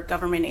firms or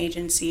government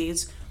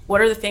agencies, what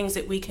are the things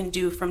that we can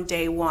do from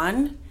day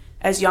one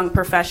as young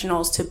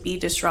professionals to be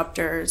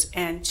disruptors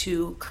and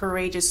to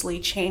courageously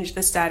change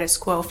the status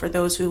quo for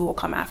those who will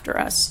come after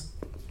us?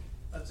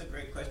 That's a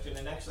great question,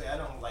 and actually I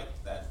don't like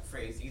that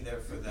phrase either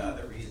for the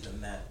other reason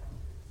that,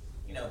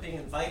 you know, being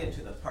invited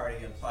to the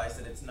party implies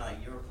that it's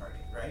not your party,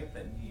 right?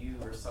 That you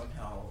are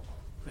somehow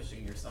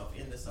pushing yourself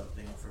into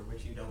something for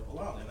which you don't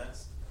belong, and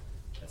that's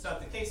not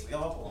the case. We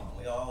all belong.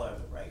 We all have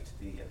the right to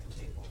be at the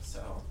table.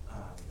 So,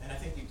 and I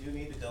think you do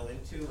need to delve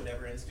into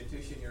whatever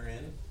institution you're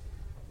in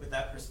with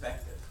that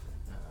perspective.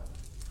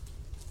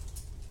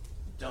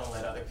 Don't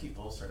let other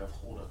people sort of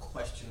hold a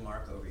question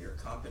mark over your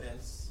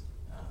competence,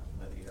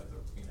 whether you have the,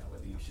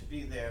 whether you should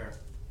be there.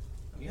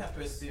 You have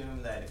to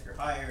assume that if you're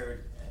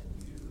hired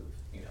and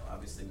you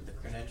obviously with the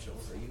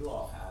credentials that you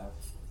all have,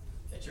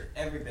 that you're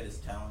every bit as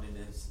talented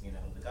as,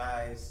 the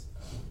guys,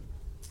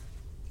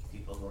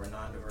 people who are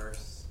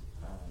non-diverse.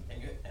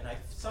 And I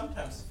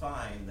sometimes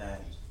find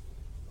that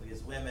we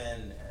as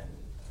women and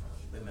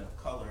women of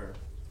color,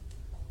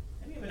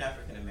 and even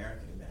African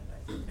American men,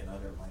 I think, and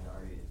other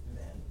minority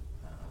men,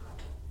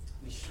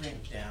 we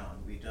shrink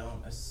down. We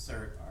don't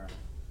assert our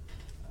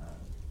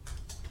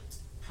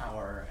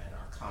power and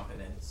our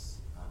competence.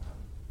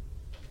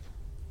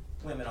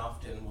 Women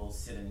often will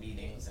sit in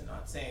meetings and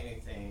not say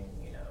anything.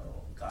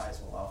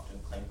 Guys will often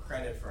claim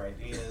credit for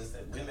ideas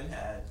that women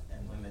had,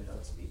 and women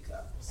don't speak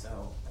up.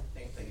 So I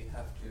think that you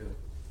have to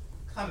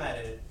come at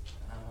it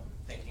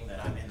thinking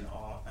that I'm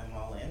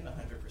all in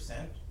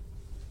 100%.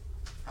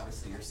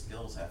 Obviously, your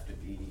skills have to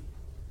be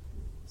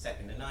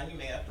second to none. You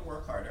may have to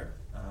work harder.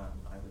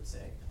 I would say.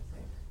 I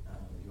think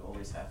you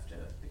always have to,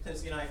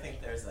 because I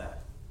think there's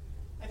that.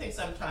 I think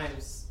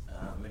sometimes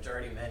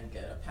majority men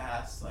get a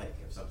pass. Like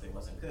if something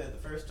wasn't good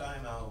the first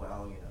time, oh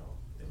well,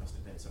 there must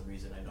have been some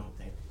reason. I don't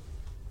think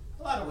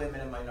a lot of women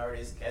and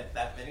minorities get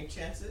that many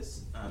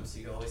chances. So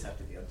you always have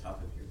to be on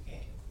top of your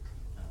game.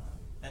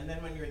 And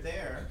then when you're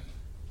there,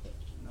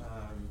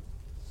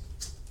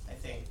 I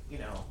think,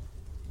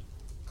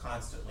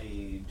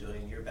 constantly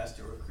doing your best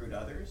to recruit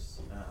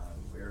others.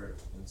 We're,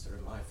 in sort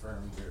of my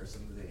firm, we're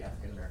some of the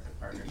African American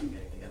partners are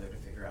getting together to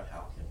figure out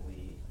how can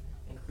we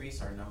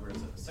increase our numbers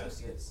of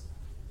associates.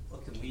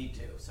 What can we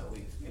do? So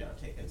we've,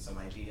 taken some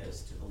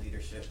ideas to the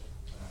leadership,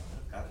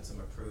 gotten some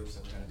approved, so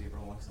we're going to be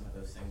rolling some of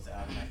those things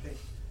out. And I think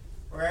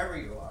wherever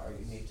you are,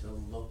 you need to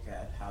look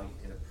at how you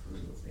can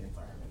improve the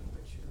environment in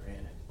which you're in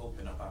and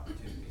open up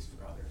opportunities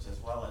for others, as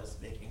well as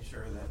making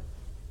sure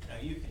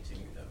that you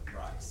continue to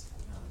rise.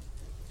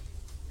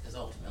 Because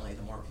ultimately,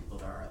 the more people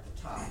that are at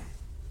the top,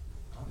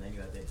 then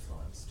you have the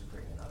influence to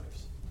bring in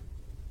others.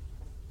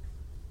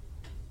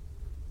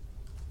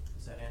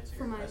 Does that answer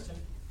your question?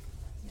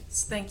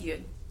 Yes, thank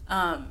you.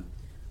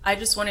 I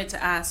just wanted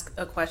to ask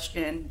a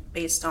question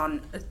based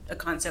on a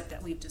concept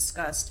that we've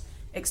discussed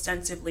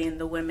extensively in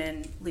the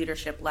Women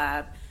Leadership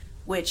Lab,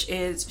 which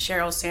is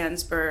Sheryl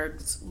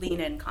Sandberg's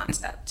lean-in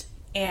concept.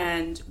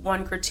 And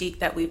one critique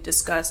that we've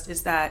discussed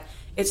is that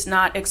it's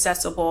not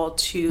accessible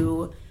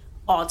to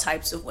all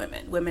types of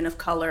women of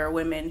color,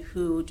 women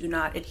who do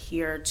not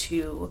adhere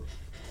to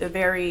the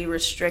very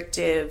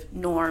restrictive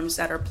norms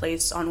that are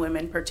placed on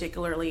women,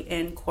 particularly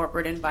in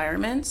corporate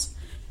environments.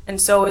 And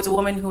so as a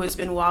woman who has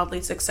been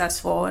wildly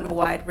successful in a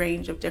wide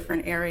range of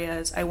different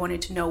areas, I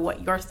wanted to know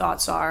what your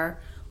thoughts are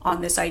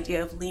on this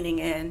idea of leaning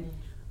in,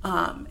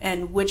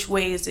 and which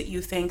ways that you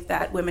think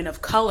that women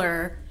of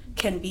color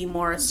can be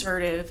more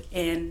assertive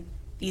in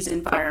these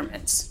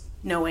environments,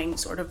 knowing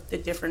sort of the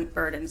different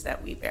burdens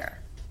that we bear.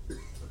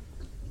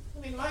 I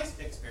mean, my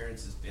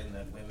experience has been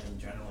that women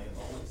generally have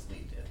always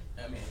leaned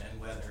in. I mean,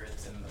 and whether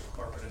it's in the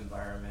corporate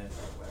environment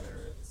or whether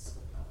it's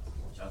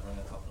juggling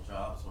a couple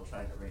jobs while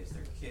trying to raise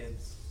their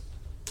kids.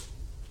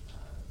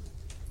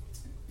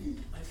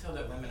 I feel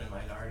that women and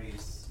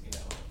minorities,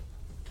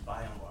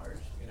 by and large,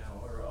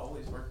 are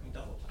always working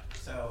double time.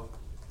 So,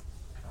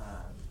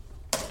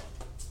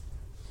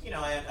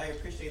 I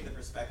appreciate the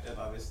perspective.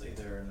 Obviously,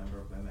 there are a number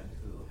of women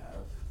who have,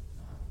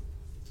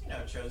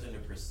 chosen to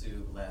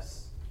pursue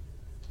less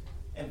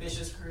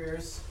ambitious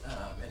careers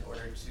in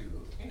order to,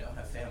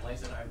 have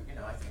families, and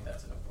I think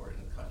that's an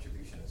important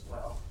contribution as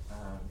well.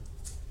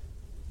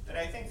 But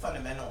I think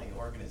fundamentally,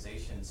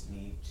 organizations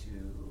need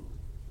to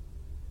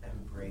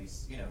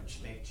embrace,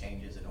 make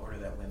changes in order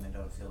that women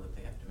don't feel that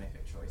they have to make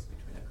a choice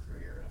between a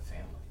career and a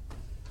family.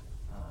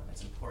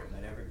 It's important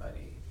that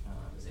everybody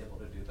is able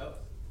to do both,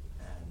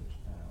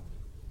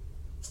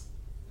 and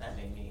that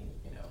may mean,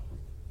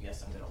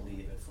 yes, I'm going to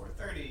leave at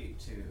 4:30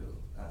 to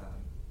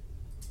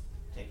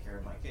take care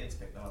of my kids,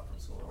 pick them up from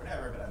school or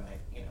whatever, but I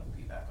might,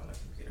 be back on the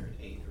computer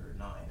at 8 or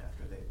 9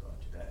 after they've gone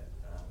to bed.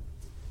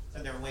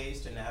 So there are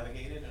ways to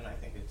navigate it, and I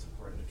think it's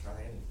important to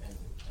try and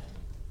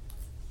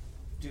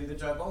do the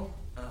juggle.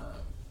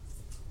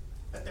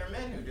 But there are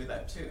men who do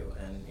that too,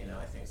 and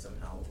I think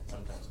somehow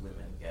sometimes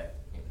women get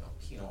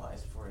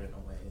penalized for it in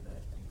a way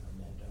that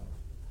men don't.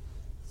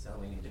 So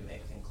we need to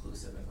make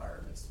inclusive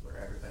environments where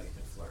everybody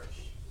can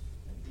flourish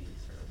and be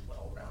sort of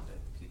well-rounded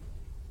people.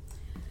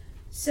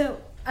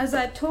 So, as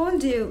I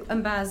told you,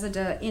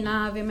 Ambassador, in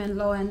our Women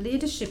Law and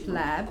Leadership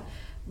Lab,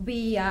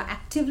 we are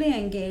actively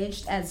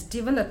engaged as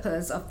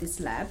developers of this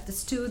lab. The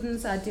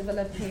students are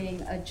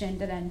developing a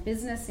gender and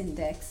business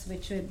index,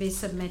 which will be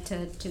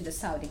submitted to the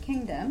Saudi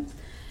Kingdom.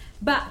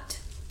 But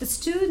the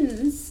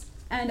students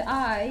and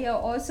I are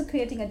also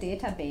creating a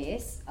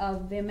database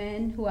of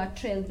women who are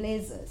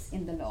trailblazers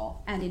in the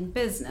law and in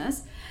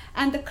business.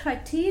 And the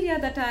criteria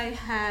that I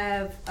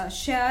have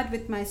shared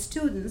with my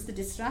students, the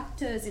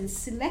disruptors, in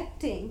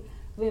selecting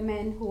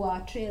women who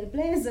are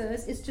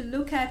trailblazers, is to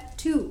look at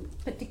two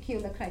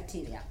particular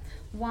criteria.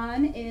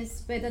 One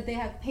is whether they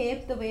have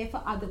paved the way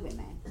for other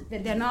women,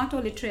 that they're not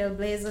only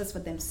trailblazers for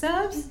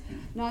themselves,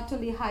 not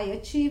only high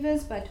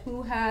achievers, but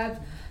who have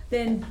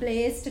then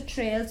blazed a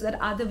trail so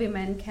that other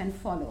women can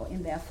follow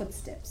in their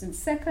footsteps. And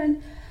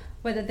second,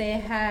 whether they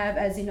have,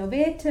 as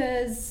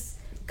innovators,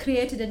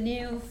 created a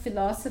new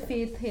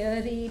philosophy,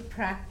 theory,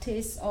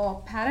 practice,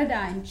 or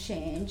paradigm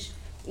change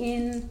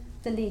in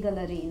the legal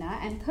arena.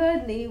 And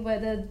thirdly,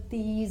 whether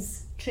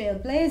these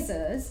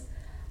trailblazers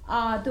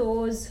are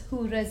those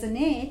who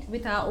resonate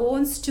with our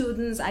own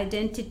students'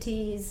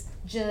 identities,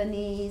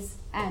 journeys,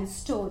 and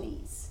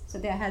stories. So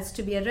there has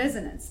to be a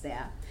resonance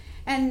there.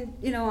 And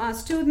our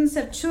students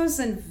have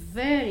chosen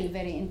very,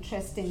 very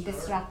interesting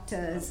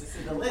disruptors. This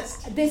is a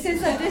list. This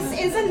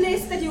is a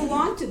list that you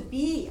want to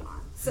be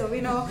on. So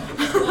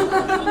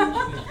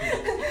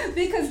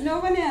because no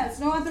one else,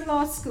 no other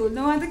law school,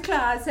 no other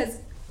class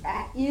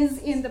is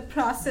in the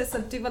process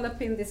of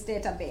developing this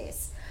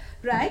database,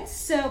 right?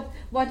 So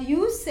what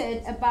you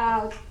said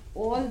about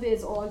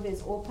always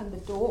open the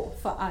door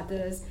for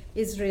others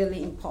is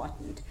really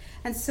important.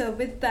 And so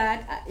with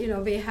that,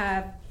 we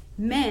have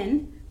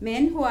men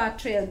who are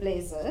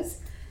trailblazers.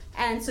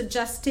 And so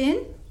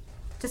Justin,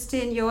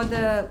 you're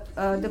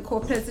the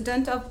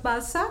co-president of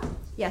BALSA.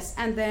 Yes,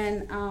 and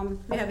then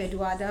we have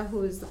Eduarda,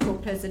 who is the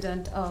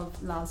co-president of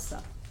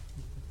LALSA.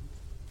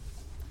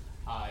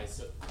 Hi,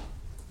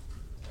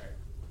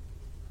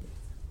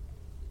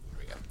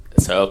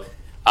 So,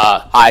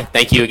 hi,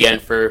 thank you again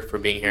for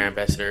being here,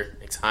 Ambassador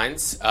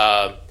Hicks-Hines.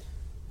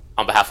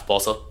 On behalf of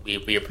BALSA,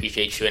 we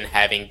appreciate you and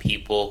having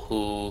people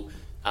who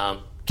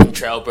can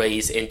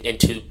trailblaze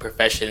into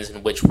professions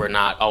in which we're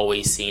not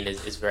always seen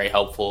is very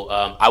helpful.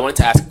 I wanted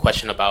to ask a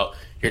question about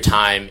your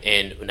time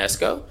in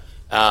UNESCO.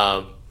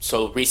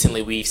 So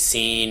recently we've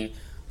seen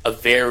a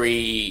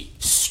very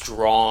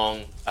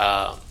strong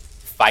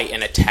fight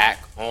and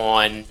attack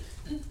on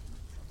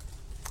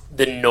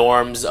the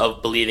norms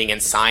of believing in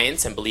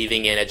science and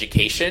believing in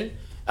education.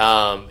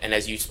 And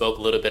as you spoke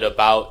a little bit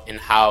about, and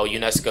how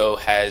UNESCO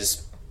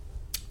has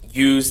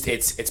used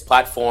its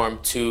platform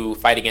to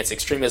fight against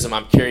extremism,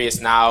 I'm curious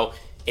now,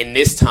 in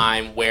this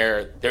time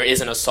where there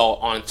is an assault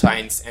on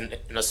science and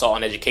an assault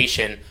on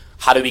education,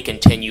 how do we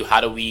continue? How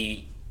do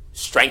we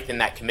strengthen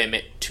that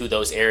commitment to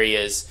those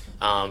areas,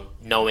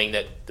 knowing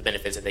that the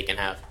benefits that they can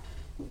have?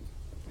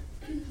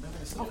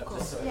 Of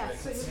course, yeah.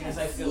 So you Because can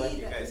I feel like see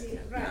you that guys we-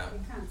 can. right, Yeah. we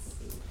can't see.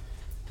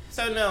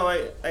 So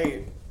no,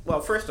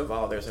 well, first of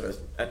all, there's an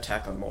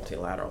attack on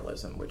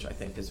multilateralism, which I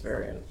think is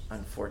very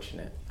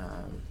unfortunate.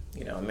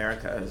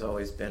 America has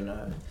always been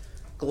a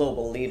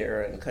global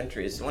leader in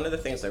countries. One of the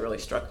things that really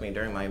struck me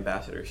during my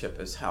ambassadorship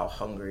is how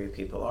hungry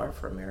people are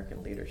for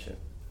American leadership.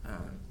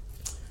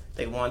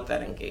 They want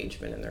that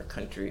engagement in their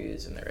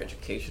countries and their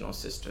educational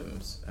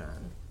systems,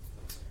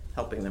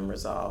 helping them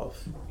resolve,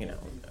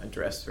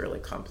 address really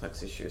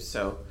complex issues.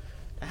 So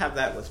to have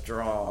that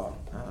withdrawal,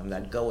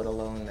 that go it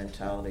alone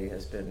mentality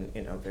has been,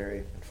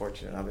 very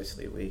unfortunate.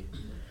 Obviously, we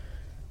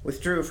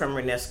withdrew from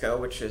UNESCO,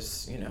 which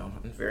is,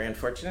 very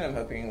unfortunate. I'm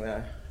hoping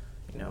that,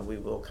 we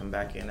will come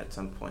back in at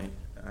some point.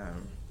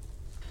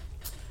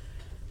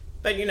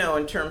 But,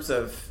 in terms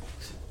of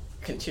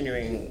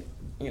continuing,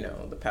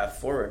 the path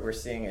forward, we're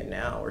seeing it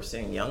now. We're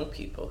seeing young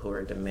people who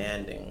are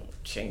demanding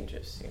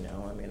changes,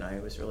 I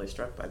was really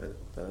struck by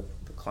the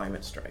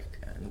climate strike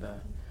and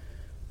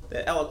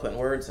the eloquent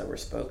words that were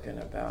spoken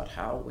about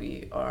how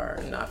we are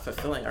not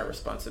fulfilling our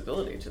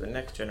responsibility to the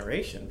next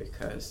generation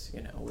because,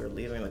 we're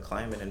leaving the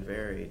climate in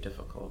very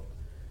difficult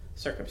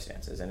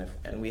circumstances.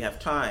 And we have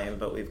time,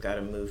 but we've got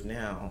to move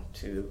now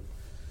to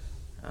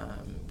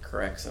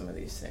correct some of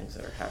these things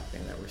that are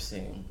happening that we're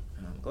seeing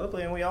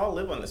globally. And we all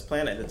live on this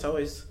planet. It's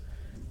always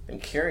been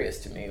curious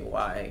to me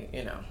why,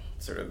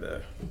 sort of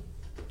the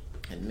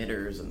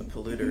emitters and the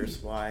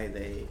polluters, why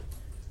they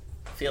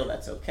feel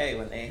that's okay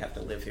when they have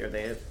to live here.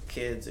 They have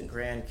kids and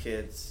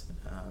grandkids.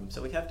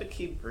 So we have to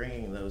keep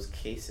bringing those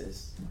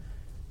cases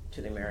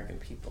to the American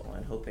people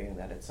and hoping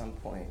that at some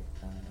point,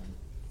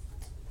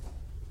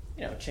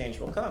 change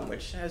will come,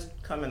 which has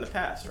come in the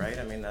past, right?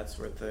 That's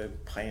where the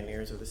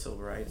pioneers of the civil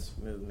rights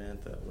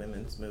movement, the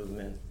women's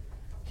movement,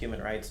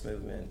 human rights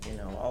movement,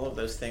 all of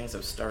those things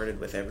have started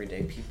with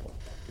everyday people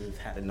who've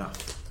had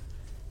enough.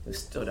 who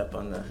stood up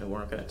who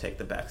weren't going to take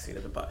the back seat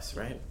of the bus,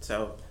 right?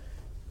 So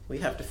we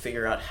have to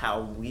figure out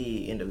how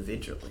we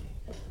individually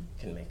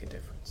can make a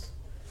difference.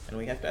 And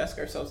we have to ask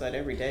ourselves that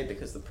every day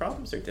because the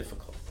problems are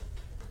difficult.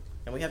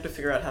 And we have to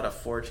figure out how to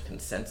forge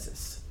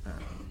consensus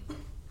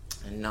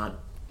and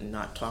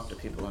not talk to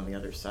people on the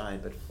other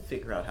side, but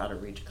figure out how to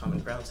reach common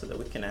ground so that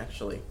we can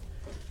actually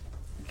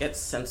get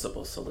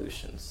sensible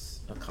solutions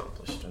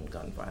accomplished in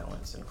gun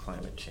violence and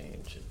climate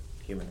change and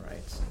human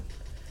rights and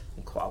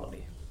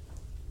equality.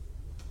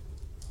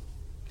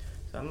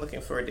 So I'm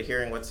looking forward to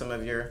hearing what some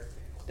of your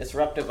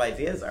disruptive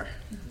ideas are.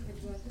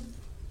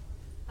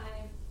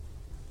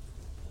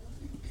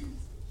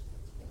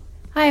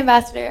 Hi,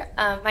 Ambassador.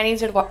 My name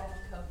is Eduardo.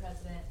 I'm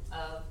co-president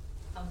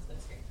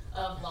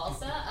of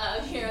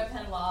LALSA here at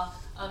Penn Law.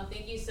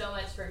 Thank you so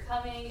much for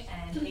coming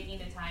and taking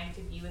the time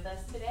to be with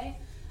us today.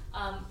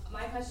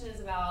 My question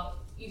is about,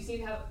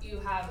 you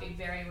have a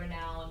very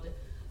renowned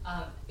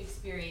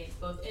experience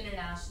both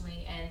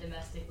internationally and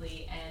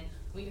domestically, and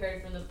we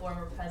heard from the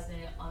former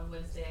president on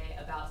Wednesday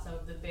about some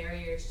of the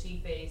barriers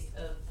she faced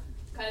of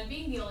kind of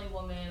being the only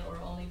woman or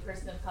only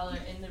person of color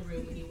in the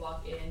room when you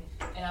walk in.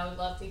 And I would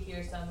love to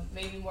hear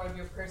maybe more of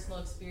your personal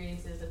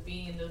experiences of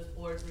being in those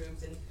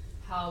boardrooms and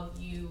how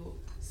you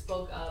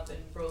spoke up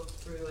and broke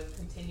through and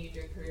continued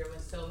your career when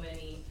so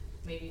many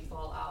maybe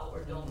fall out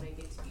or don't make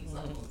it to these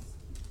levels.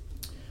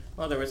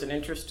 Well, there was an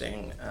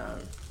interesting,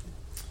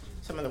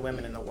 some of the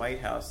women in the White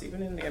House,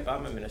 even in the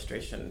Obama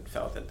administration,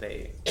 felt that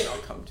they all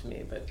come to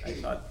me, but I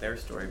thought their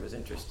story was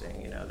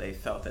interesting. You know, they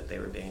felt that they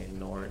were being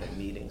ignored in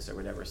meetings or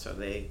whatever, so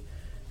they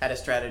had a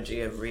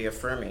strategy of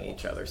reaffirming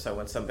each other. So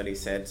when somebody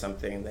said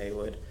something, they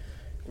would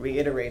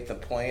reiterate the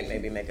point,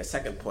 maybe make a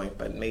second point,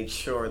 but made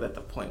sure that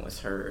the point was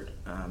heard.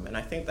 And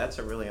I think that's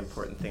a really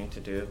important thing to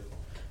do.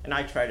 And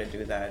I try to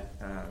do that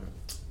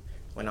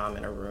when I'm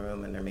in a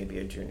room and there may be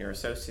a junior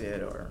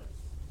associate or,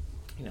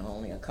 you know,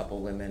 only a couple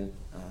women.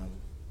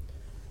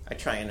 I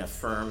try and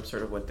affirm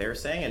sort of what they're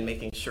saying and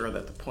making sure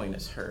that the point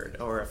is heard.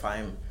 Or if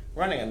I'm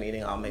running a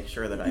meeting, I'll make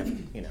sure that I've,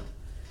 you know,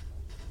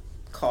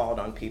 called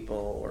on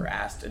people or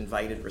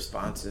invited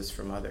responses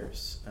from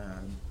others.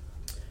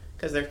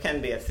 Because there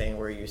can be a thing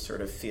where you sort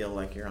of feel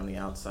like you're on the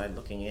outside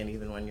looking in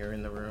even when you're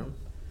in the room.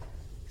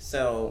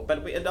 So,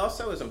 but it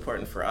also is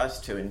important for us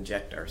to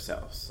inject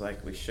ourselves.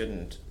 Like we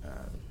shouldn't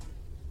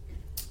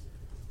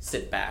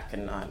sit back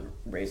and not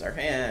raise our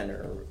hand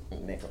or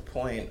make a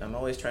point. I'm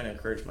always trying to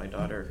encourage my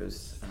daughter,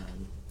 who's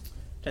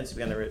tends to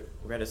be on the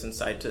reticent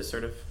side, to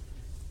sort of,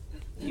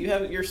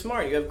 you're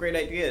smart, you have great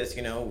ideas,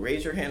 you know,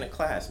 raise your hand in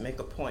class, make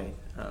a point.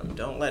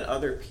 Don't let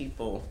other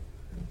people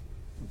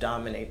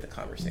dominate the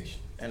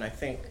conversation. And I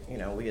think, you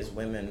know, we as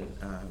women,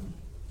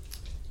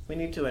 we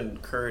need to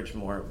encourage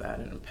more of that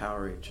and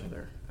empower each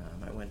other.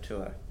 I went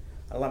to a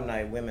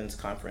alumni women's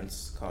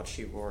conference called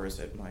She Roars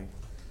at my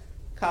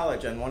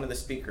college, and one of the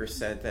speakers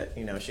said that,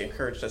 you know, she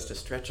encouraged us to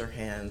stretch our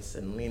hands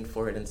and lean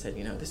forward and said,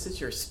 you know, this is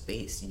your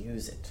space,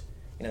 use it.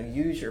 You know,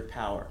 use your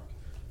power.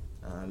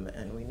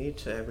 And we need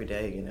to every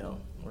day, you know,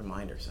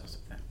 remind ourselves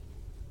of that.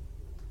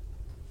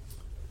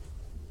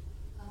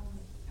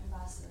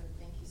 Ambassador,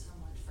 thank you so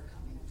much for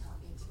coming and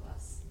talking to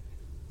us.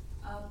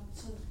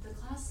 So the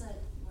class that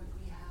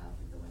we have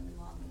with the Women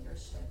Law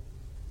Leadership,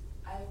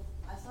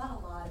 I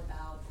thought a lot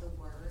about the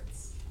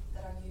words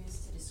that are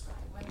used to describe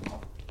women.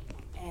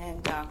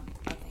 And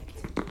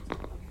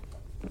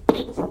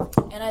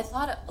And I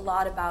thought a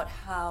lot about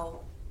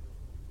how,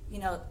 you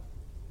know,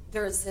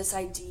 there's this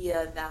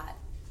idea that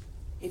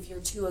if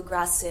you're too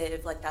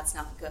aggressive, like that's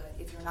not good.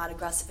 If you're not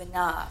aggressive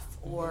enough,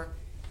 or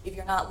if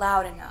you're not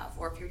loud enough,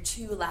 or if you're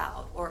too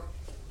loud,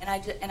 and I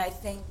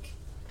think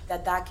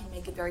that can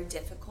make it very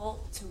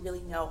difficult to really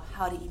know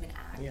how to even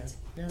act. Yeah,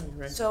 you're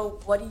right. So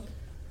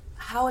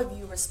how have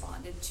you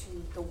responded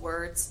to the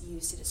words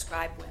used to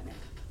describe women,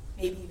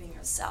 maybe even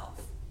yourself?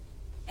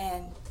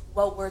 And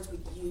what words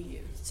would you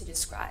use to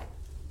describe,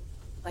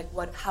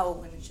 like how a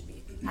woman should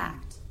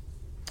act?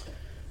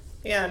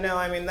 Yeah, no,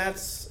 I mean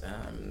that's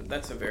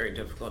a very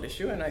difficult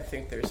issue, and I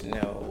think there's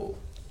no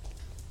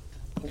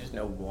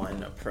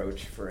one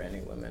approach for any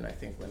women. I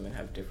think women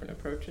have different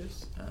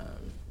approaches.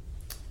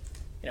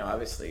 You know,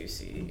 obviously you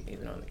see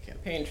even on the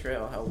campaign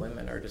trail how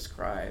women are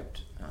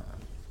described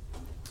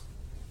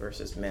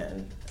versus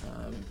men,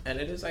 and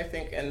it is, I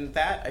think, and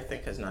that I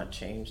think has not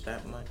changed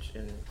that much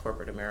in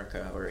corporate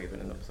America or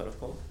even in the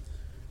political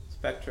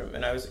spectrum.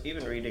 And I was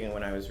even reading,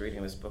 when I was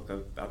reading this book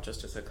about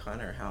Justice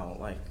O'Connor, how,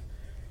 like,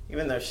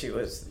 even though she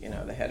was, you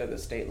know, the head of the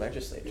state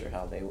legislature,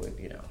 how they would,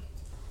 you know,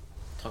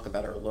 talk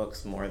about her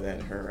looks more than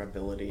her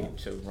ability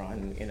to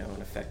run, you know,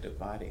 an effective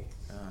body.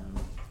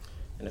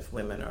 And if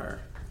women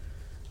are,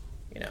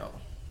 you know,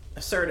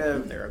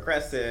 assertive, they're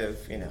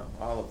aggressive, you know,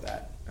 all of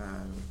that.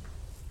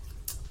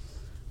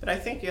 But I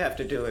think you have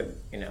to do it,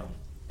 you know,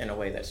 in a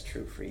way that's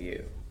true for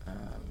you.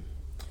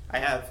 I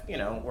have, you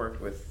know,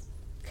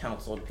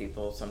 counseled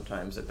people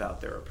sometimes about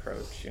their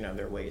approach, you know,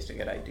 their ways to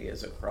get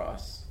ideas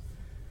across,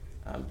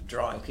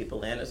 drawing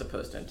people in as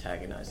opposed to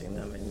antagonizing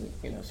them, and,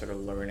 you know, sort of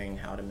learning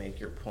how to make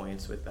your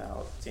points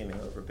without seeming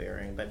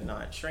overbearing, but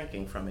not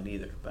shrinking from it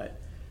either. But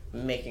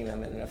making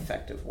them in an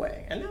effective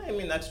way. And I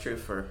mean, that's true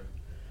for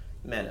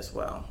men as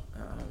well.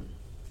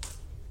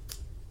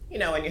 You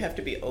know, and you have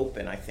to be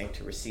open, I think,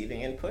 to receiving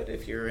input.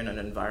 If you're in an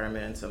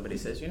environment and somebody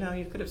says, you know,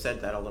 you could have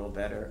said that a little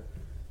better,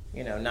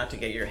 you know, not to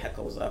get your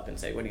heckles up and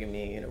say, what do you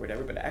mean, or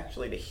whatever, but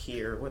actually to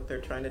hear what they're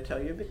trying to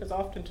tell you, because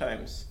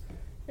oftentimes,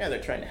 you know,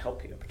 they're trying to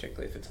help you,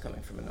 particularly if it's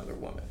coming from another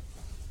woman.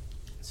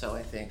 So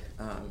I think,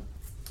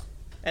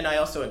 and I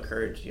also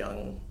encourage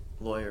young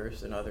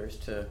lawyers and others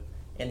to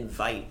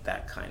invite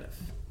that kind of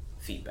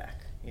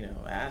feedback. You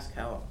know, ask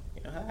how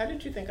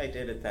did you think I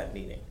did at that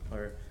meeting?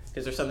 Or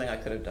is there something I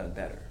could have done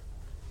better?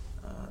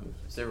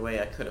 Is there a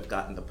way I could have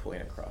gotten the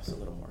point across a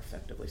little more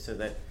effectively, so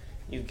that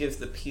you give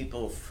the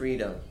people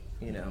freedom,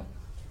 you know,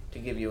 to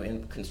give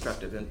you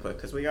constructive input?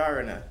 Because we are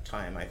in a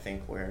time, I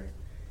think, where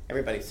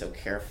everybody's so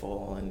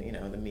careful, and, you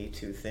know, the Me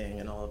Too thing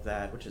and all of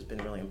that, which has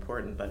been really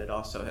important, but it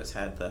also has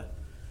had the,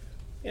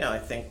 you know, I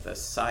think the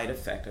side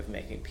effect of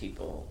making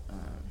people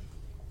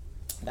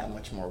that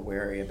much more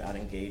wary about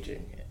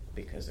engaging it,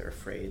 because they're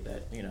afraid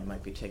that, you know, it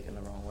might be taken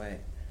the wrong way.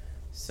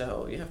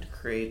 So you have to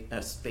create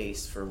a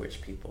space for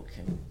which people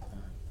can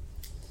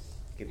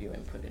give you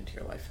input into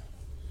your life.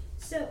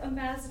 So,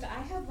 Ambassador,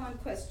 I have one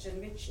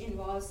question which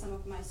involves some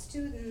of my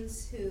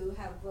students who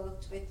have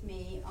worked with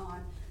me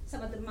on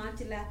some of the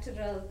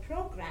multilateral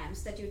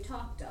programs that you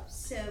talked of.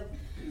 So,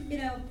 you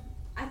know,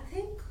 I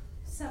think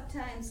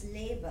sometimes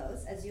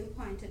labels, as you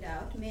pointed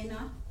out, may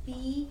not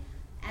be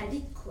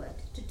adequate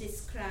to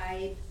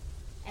describe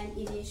an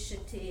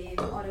initiative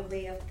or a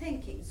way of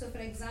thinking. So, for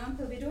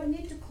example, we don't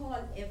need to call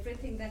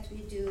everything that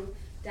we do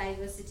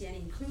diversity and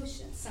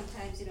inclusion.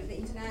 Sometimes, you know, the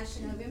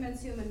International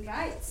Women's Human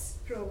Rights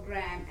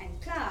Program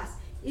and class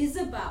is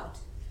about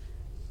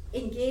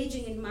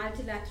engaging in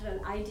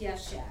multilateral idea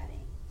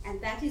sharing,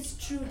 and that is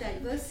true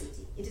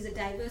diversity. It is a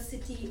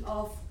diversity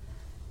of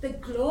the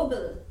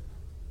global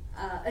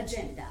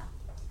agenda.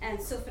 And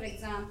so, for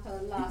example,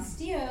 last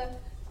year,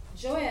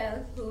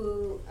 Joel,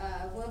 who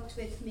worked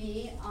with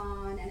me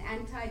on an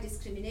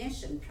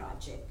anti-discrimination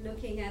project,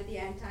 looking at the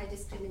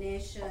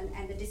anti-discrimination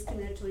and the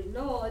discriminatory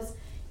laws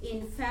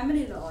in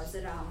family laws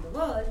around the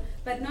world,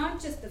 but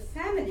not just the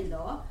family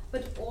law,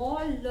 but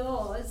all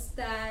laws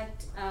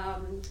that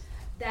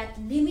that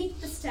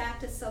limit the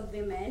status of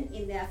women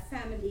in their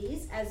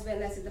families as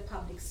well as in the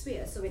public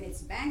sphere. So when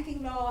it's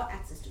banking law,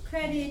 access to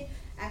credit,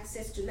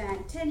 access to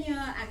land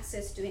tenure,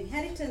 access to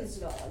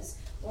inheritance laws,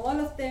 all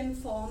of them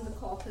form the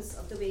corpus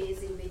of the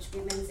ways in which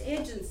women's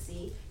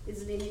agency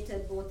is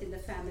limited both in the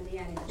family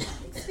and in the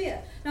public sphere.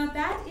 Now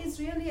that is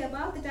really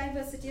about the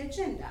diversity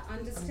agenda,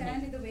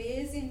 understanding the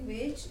ways in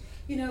which,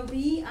 you know,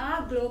 we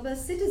are global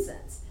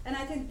citizens. And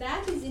I think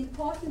that is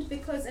important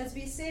because, as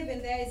we say,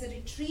 when there is a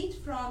retreat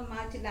from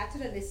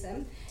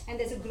multilateralism and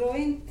there's a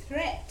growing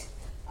threat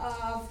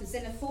of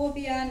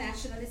xenophobia,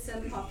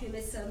 nationalism,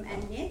 populism,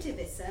 and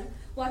nativism,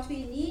 what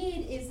we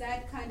need is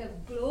that kind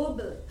of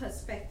global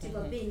perspective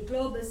of being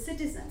global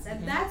citizens.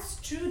 And that's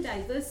true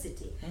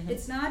diversity.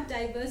 It's not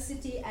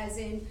diversity as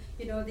in,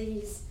 you know,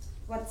 these,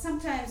 what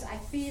sometimes I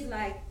feel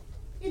like,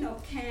 you know,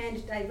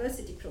 canned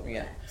diversity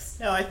programs.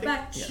 No, I think,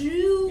 but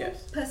true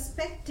Yes.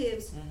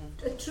 perspectives,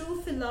 a true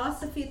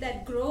philosophy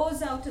that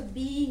grows out of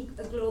being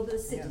a global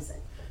citizen.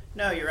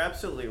 No, you're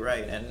absolutely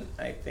right, and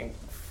I think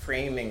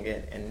framing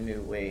it in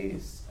new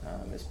ways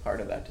is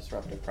part of that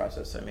disruptive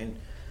process. I mean,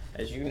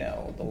 as you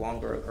know, the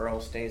longer a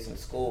girl stays in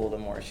school, the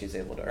more she's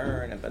able to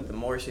earn, but the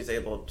more she's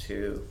able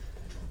to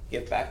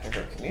give back to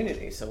her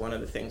community. So one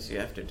of the things you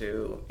have to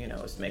do, you know,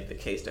 is make the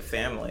case to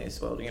families.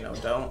 Well, you know,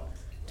 don't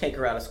take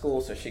her out of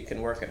school so she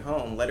can work at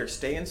home. Let her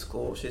stay in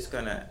school. She's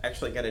going to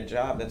actually get a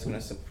job that's going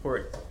to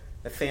support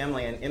the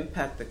family and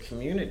impact the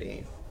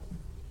community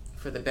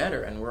for the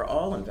better, and we're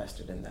all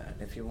invested in that.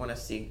 If you want to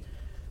see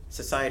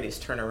societies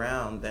turn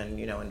around, then,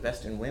 you know,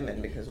 invest in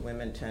women, because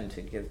women tend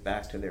to give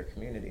back to their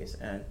communities.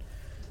 And,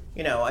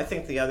 you know, I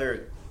think the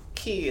other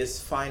key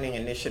is finding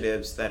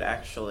initiatives that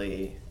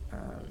actually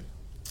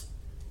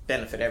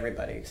benefit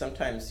everybody.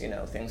 Sometimes, you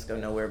know, things go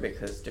nowhere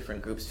because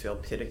different groups feel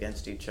pit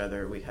against each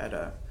other. We had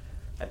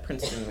at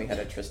Princeton, we had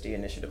a trustee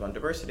initiative on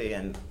diversity,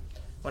 and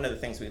one of the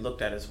things we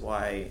looked at is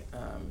why,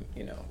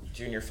 you know,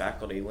 junior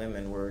faculty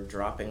women were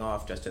dropping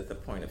off just at the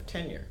point of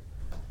tenure.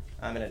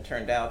 And it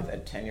turned out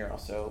that tenure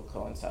also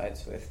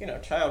coincides with, you know,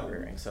 child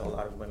rearing. So a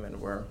lot of women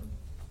were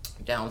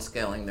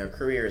downscaling their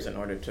careers in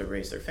order to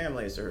raise their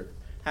families or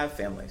have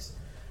families.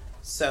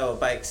 So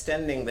by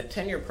extending the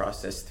tenure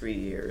process 3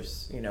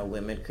 years, you know,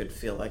 women could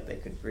feel like they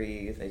could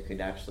breathe, they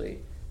could actually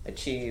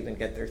achieve and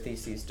get their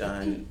theses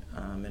done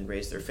and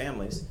raise their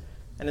families.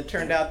 And it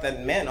turned out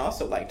that men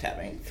also liked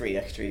having 3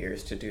 extra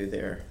years to do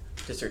their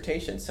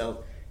dissertation.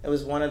 So it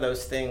was one of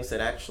those things that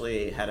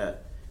actually had a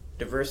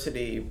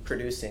diversity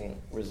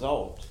producing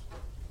result,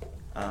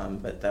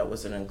 but that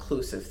was an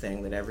inclusive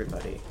thing that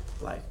everybody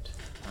liked.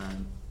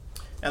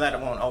 Now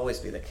that won't always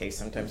be the case.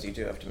 Sometimes you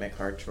do have to make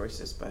hard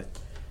choices, but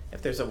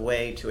if there's a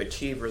way to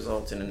achieve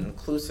results in an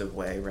inclusive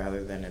way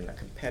rather than in a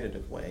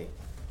competitive way,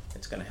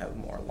 it's going to have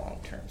more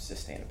long-term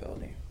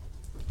sustainability.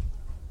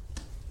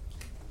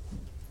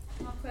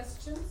 More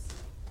questions?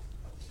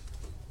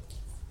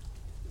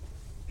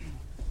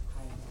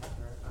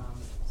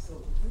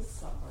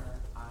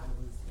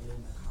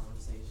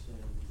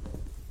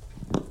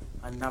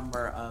 a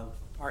number of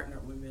partner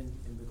women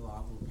in Big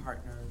Law who were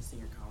partners,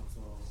 senior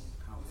counsel,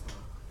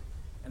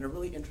 and a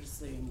really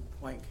interesting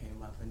point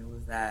came up, and it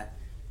was that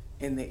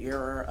in the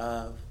era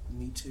of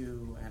Me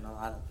Too and a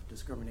lot of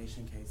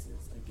discrimination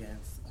cases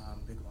against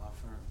big law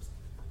firms,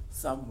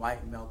 some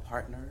white male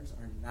partners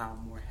are now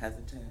more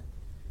hesitant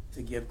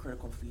to give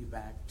critical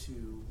feedback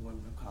to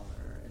women of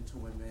color and to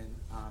women,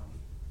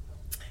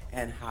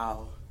 and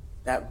how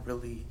that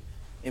really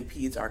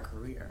impedes our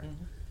career.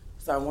 Mm-hmm.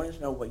 So I wanted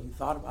to know what you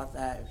thought about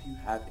that, if you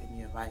have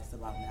any advice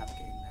about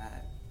navigating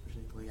that,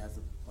 particularly as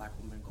a Black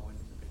woman going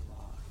into big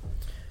law.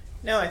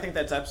 No, I think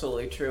that's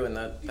absolutely true, and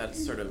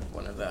that's sort of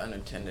one of the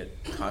unintended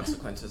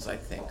consequences, I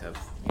think, of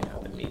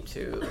the Me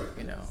Too.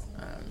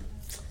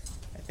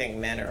 I think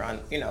men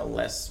are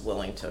less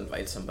willing to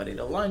invite somebody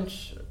to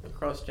lunch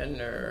across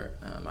gender.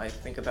 I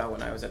think about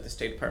when I was at the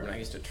State Department, I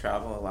used to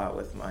travel a lot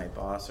with my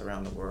boss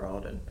around the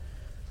world, and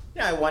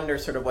I wonder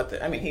sort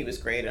of he was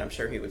great, and I'm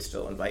sure he would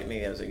still invite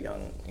me as a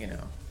young,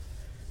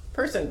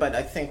 person, but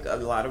I think a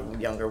lot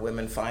of younger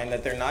women find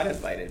that they're not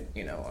invited,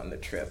 on the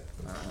trip,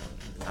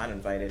 not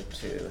invited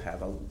to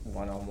have a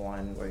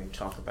one-on-one where you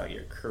talk about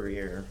your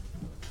career.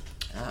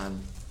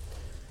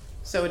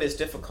 So it is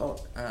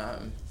difficult.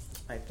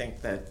 I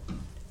think that,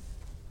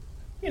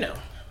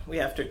 we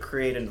have to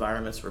create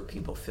environments where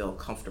people feel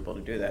comfortable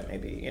to do that.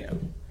 Maybe,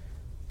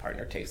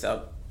 partner takes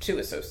out 2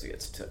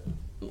 associates to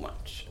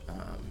lunch.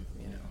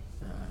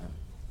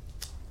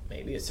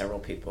 Maybe several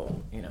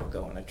people,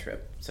 go on a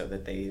trip so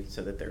that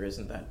there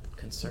isn't that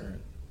concern.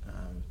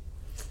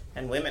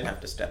 And women have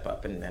to step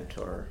up and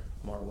mentor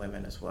more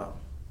women as well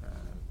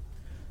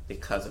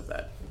because of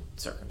that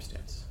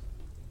circumstance.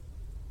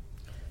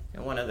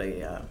 One of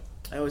the,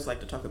 I always like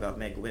to talk about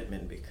Meg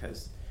Whitman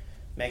because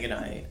Meg and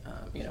I,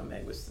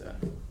 Meg was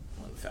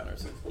one of the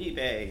founders of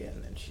eBay,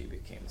 and then she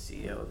became the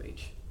CEO of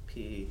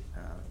HP.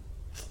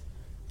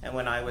 And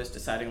when I was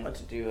deciding what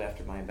to do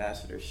after my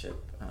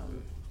ambassadorship,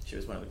 she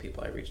was one of the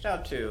people I reached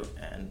out to,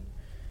 and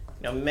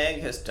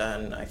Meg has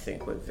done, I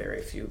think, what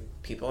very few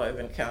people I've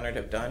encountered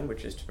have done,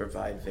 which is to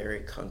provide very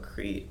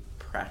concrete,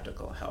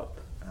 practical help.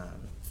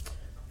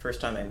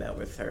 First time I met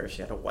with her,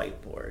 she had a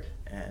whiteboard,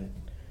 and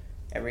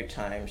every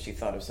time she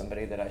thought of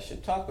somebody that I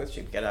should talk with,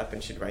 she'd get up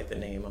and she'd write the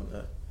name on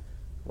the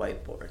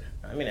whiteboard.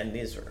 And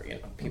these were,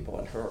 people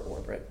in her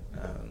orbit.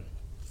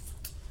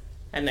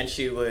 And then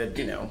she would,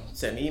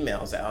 send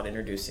emails out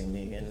introducing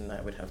me, and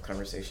I would have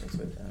conversations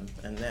with them.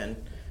 And then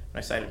I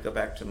decided to go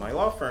back to my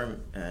law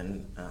firm,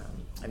 and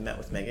I met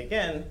with Meg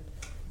again,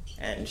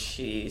 and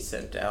she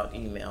sent out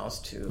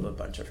emails to a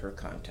bunch of her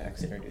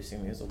contacts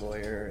introducing me as a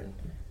lawyer and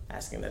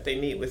asking that they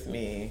meet with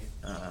me.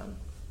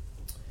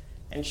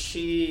 And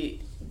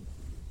she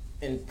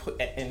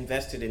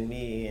invested in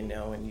me,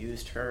 and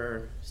used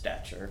her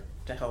stature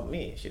to help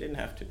me. She didn't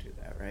have to do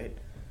that, right?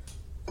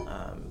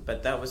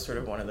 But that was sort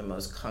of one of the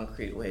most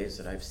concrete ways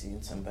that I've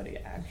seen somebody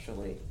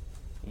actually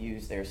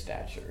use their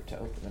stature to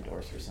open the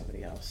doors for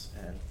somebody else.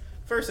 And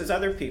versus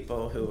other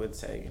people who would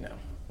say,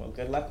 well,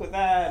 good luck with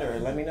that, or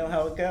let me know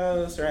how it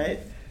goes, right?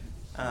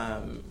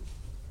 And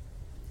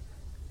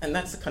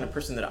that's the kind of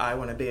person that I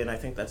want to be, and I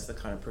think that's the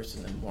kind of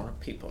person that more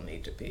people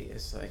need to be,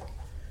 is like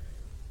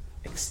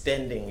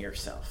extending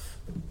yourself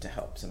to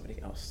help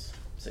somebody else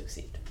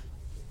succeed.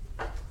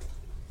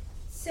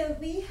 So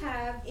we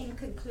have, in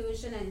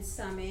conclusion and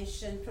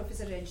summation,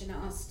 Professor Regina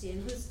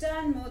Austin, who's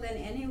done more than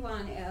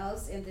anyone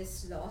else in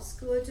this law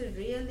school to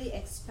really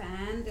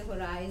expand the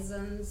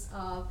horizons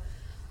of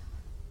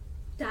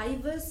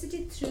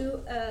diversity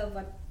through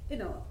a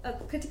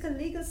critical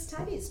legal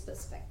studies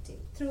perspective,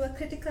 through a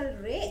critical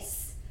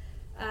race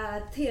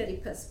theory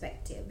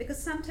perspective.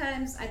 Because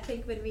sometimes I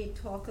think when we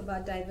talk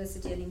about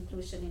diversity and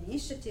inclusion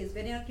initiatives,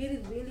 we're not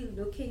really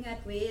looking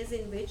at ways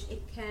in which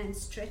it can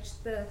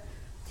stretch the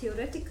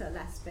theoretical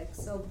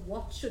aspects of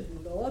what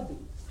should law be.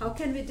 How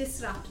can we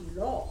disrupt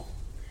law?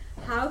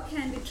 How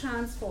can we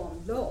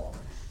transform law?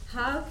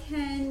 How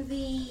can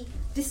we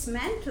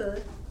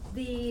dismantle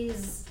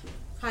these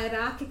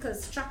hierarchical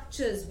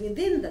structures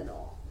within the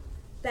law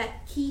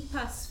that keep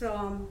us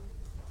from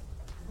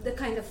the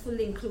kind of full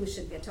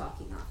inclusion we're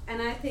talking of?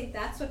 And I think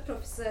that's what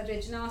Professor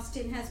Regina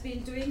Austin has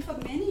been doing for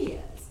many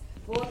years,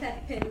 both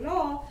at Penn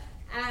Law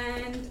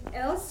and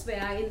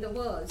elsewhere in the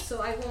world.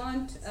 So I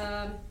want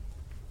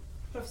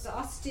Professor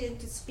Austin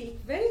to speak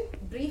very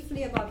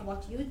briefly about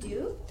what you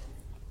do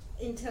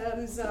in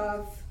terms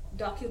of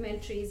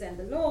documentaries and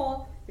the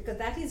law, because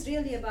that is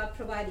really about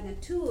providing a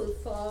tool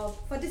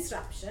for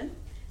disruption,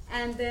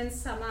 and then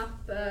sum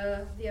up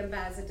the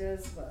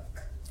ambassador's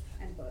work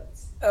and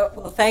words.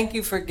 Well, thank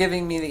you for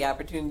giving me the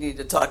opportunity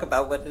to talk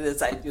about what it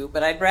is I do,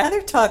 but I'd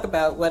rather talk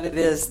about what it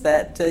is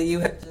that you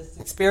have just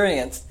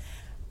experienced.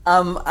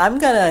 I'm going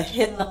to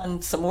hit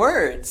on some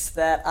words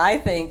that I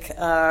think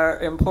are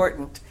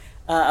important.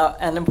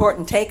 An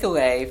important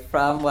takeaway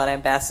from what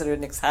Ambassador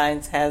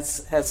Nix-Heinz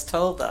has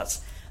told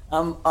us.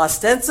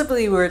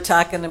 Ostensibly, we're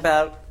talking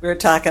about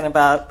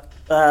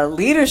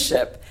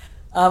leadership,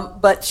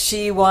 but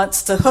she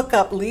wants to hook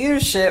up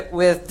leadership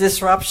with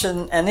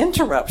disruption and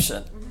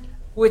interruption.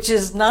 which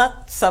is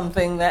not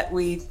something that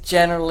we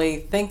generally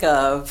think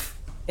of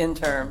in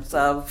terms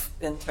of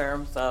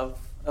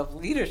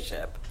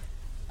leadership.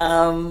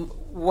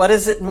 What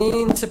does it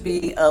mean to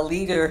be a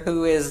leader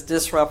who is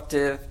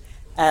disruptive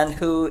and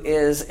who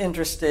is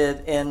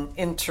interested in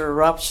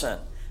interruption,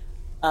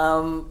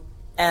 and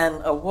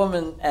a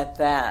woman at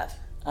that?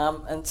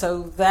 And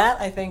so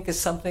that, I think, is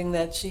something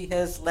that she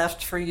has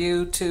left for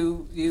you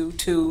to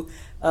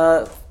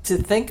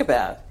think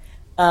about.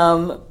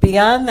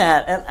 Beyond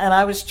that, and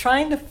I was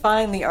trying to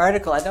find the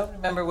article. I don't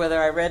remember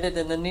whether I read it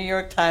in the New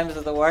York Times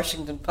or the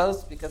Washington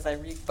Post, because I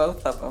read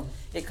both of them.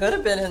 It could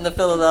have been in the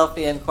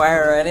Philadelphia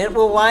Inquirer, and it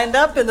will wind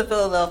up in the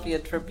Philadelphia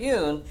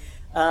Tribune.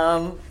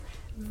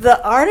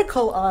 The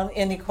article on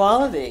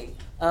inequality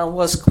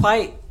was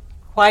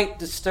quite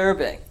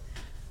disturbing.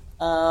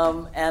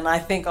 And I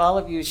think all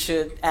of you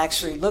should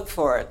actually look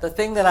for it. The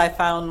thing that I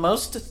found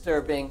most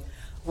disturbing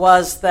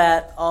was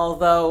that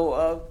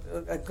although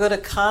a good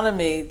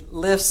economy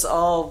lifts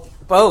all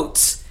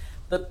boats,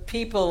 the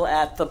people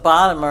at the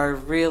bottom are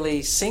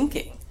really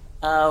sinking.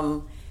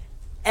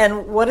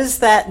 And what does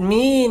that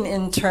mean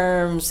in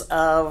terms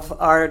of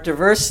our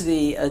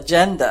diversity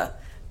agenda?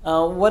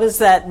 What does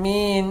that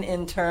mean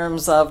in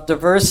terms of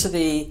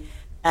diversity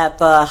at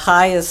the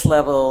highest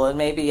level and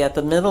maybe at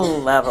the middle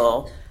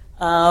level,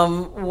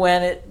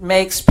 when it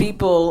makes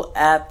people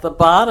at the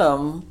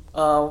bottom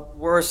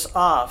worse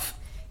off?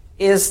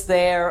 Is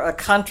there a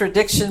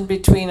contradiction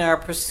between our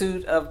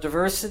pursuit of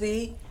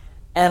diversity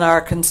and our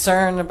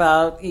concern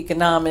about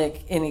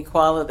economic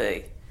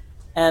inequality?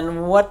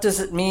 And what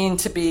does it mean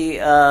to be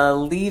a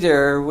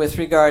leader with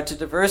regard to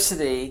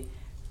diversity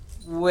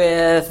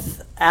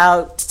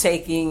without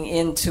taking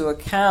into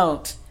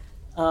account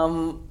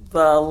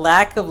the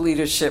lack of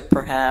leadership,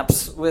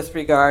 perhaps, with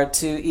regard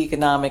to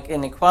economic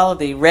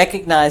inequality,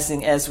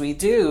 recognizing as we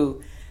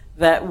do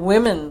that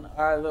women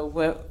are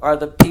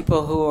the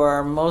people who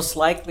are most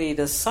likely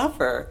to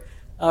suffer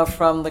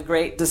from the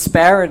great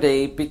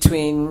disparity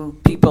between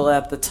people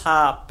at the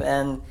top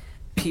and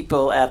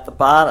people at the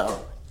bottom.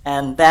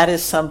 And that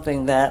is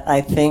something that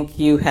I think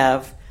you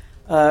have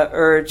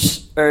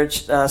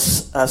urged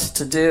us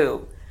to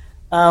do.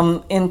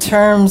 In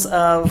terms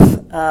of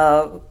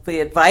the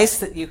advice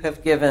that you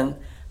have given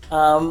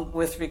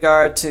with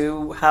regard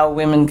to how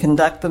women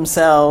conduct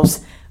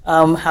themselves,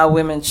 how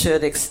women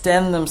should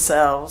extend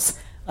themselves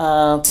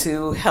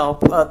to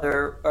help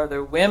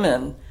other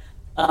women,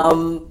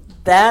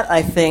 that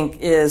I think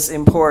is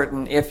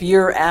important. If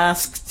you're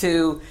asked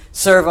to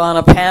serve on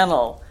a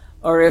panel,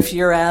 or if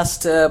you're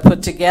asked to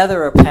put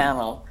together a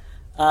panel,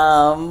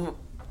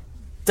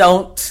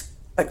 don't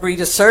agree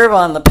to serve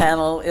on the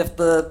panel if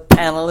the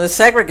panel is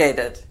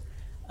segregated.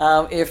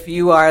 If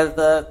you are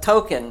the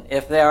token,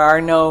 if there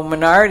are no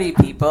minority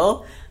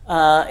people,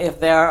 if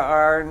there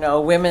are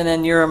no women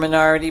and you're a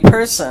minority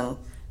person,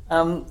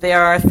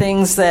 there are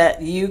things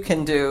that you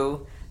can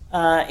do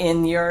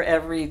in your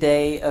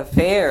everyday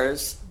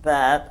affairs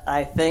that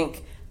I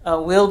think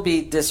will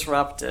be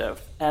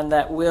disruptive and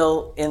that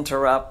will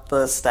interrupt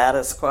the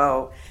status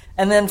quo.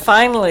 And then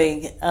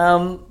finally,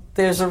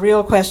 there's a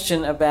real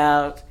question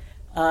about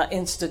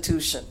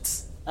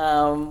institutions.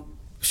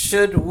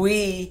 Should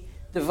we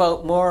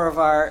devote more of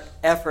our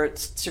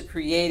efforts to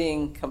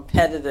creating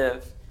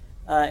competitive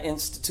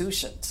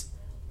institutions?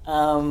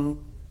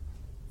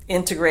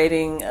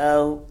 Integrating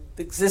the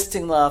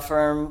existing law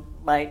firm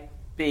might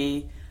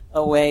be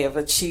a way of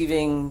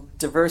achieving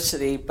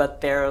diversity, but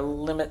there are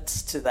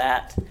limits to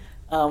that.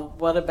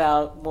 What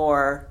about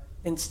more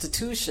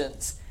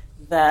institutions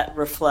that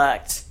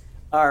reflect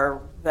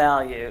our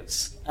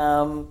values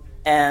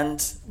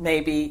and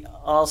maybe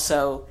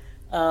also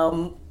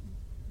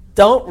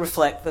don't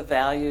reflect the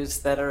values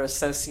that are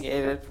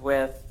associated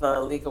with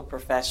the legal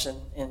profession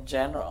in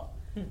general?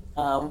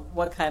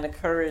 What kind of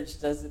courage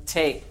does it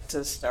take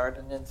to start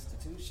an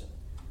institution?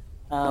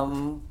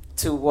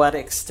 To what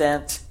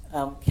extent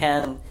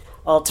can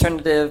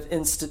alternative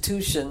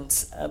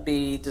institutions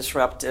be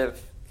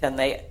disruptive? Can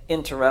they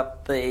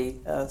interrupt the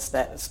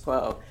status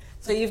quo?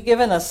 So you've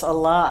given us a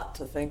lot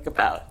to think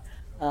about,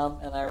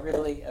 and I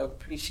really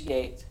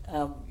appreciate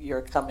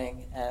your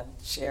coming and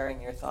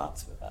sharing your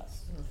thoughts with us.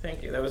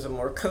 Thank you. That was a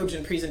more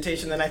cogent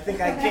presentation than I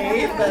think I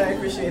gave, but I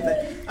appreciate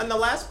that. On the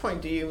last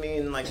point, do you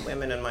mean like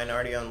women and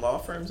minority-owned law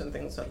firms and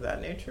things of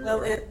that nature?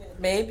 Well, it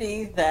may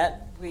be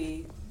that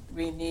we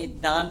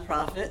need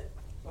nonprofit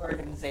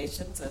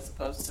organizations as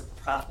opposed to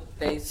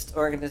profit-based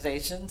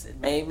organizations. It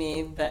may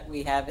mean that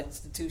we have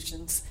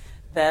institutions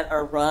that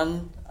are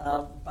run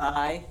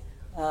by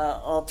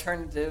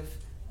alternative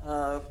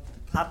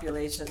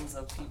populations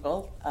of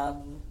people,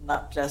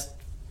 not just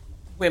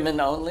women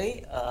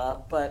only,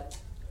 but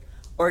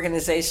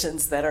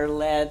organizations that are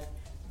led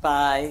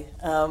by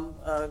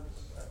a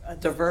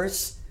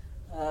diverse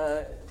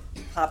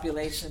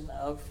population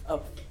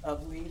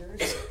of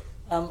leaders.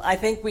 I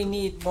think we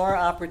need more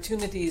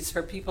opportunities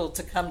for people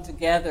to come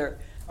together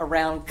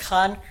around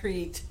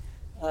concrete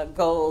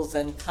goals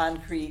and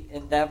concrete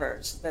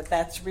endeavors.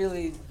 That's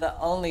really the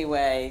only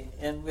way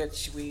in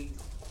which we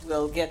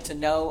will get to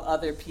know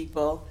other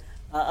people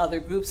other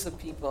groups of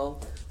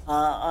people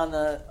on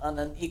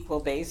an equal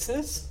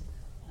basis,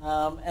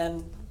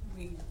 and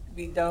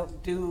we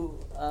don't do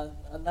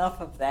enough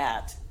of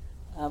that,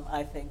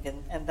 I think,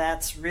 and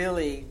that's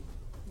really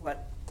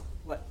what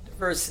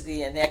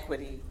diversity and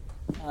equity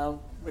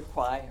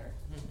require.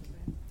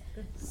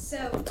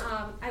 So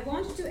I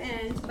wanted to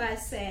end by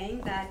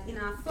saying that in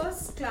our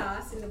first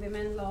class in the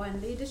Women Law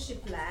and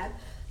Leadership Lab,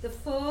 the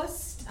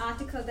first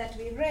article that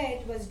we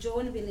read was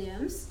Joan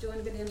Williams,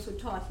 who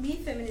taught me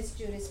feminist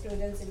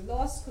jurisprudence in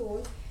law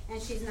school,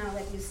 and she's now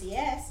at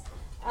UCS,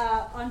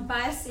 on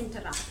bias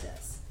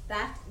interrupters.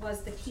 That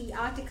was the key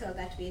article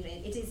that we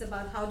read. It is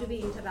about how do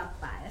we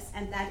interrupt bias,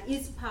 and that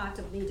is part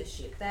of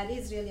leadership. That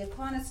is really a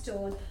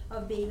cornerstone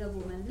of being a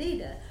woman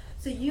leader.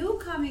 So you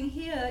coming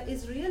here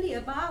is really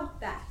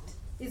about that.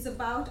 Is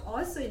about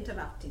also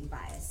interrupting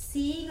bias,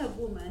 seeing a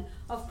woman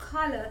of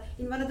color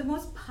in one of the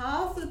most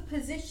powerful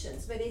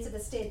positions, whether it's at the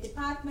State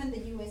Department,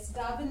 the US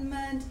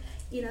government,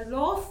 in a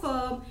law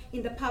firm,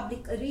 in the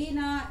public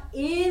arena,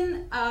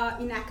 in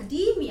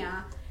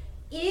academia,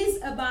 is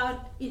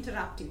about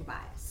interrupting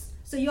bias.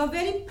 So your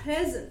very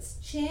presence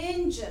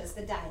changes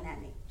the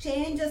dynamic,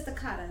 changes the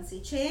currency,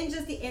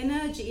 changes the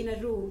energy in a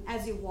room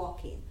as you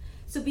walk in.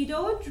 So we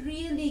don't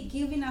really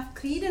give enough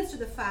credence to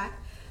the fact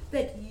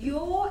that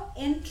your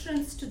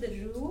entrance to the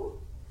room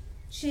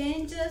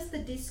changes the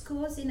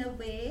discourse in a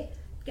way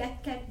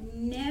that can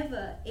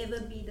never ever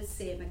be the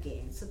same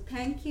again. So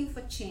thank you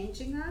for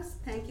changing us.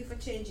 Thank you for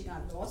changing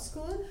our law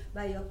school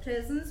by your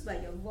presence, by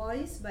your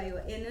voice, by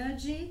your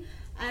energy,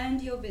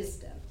 and your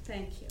wisdom.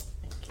 Thank you.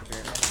 Thank you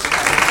very much.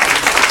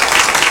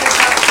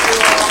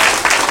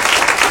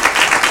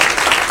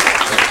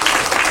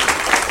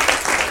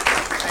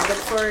 I look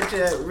forward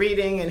to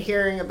reading and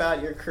hearing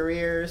about your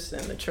careers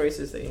and the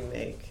choices that you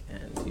make,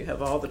 and you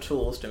have all the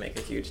tools to make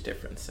a huge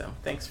difference. So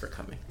thanks for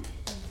coming.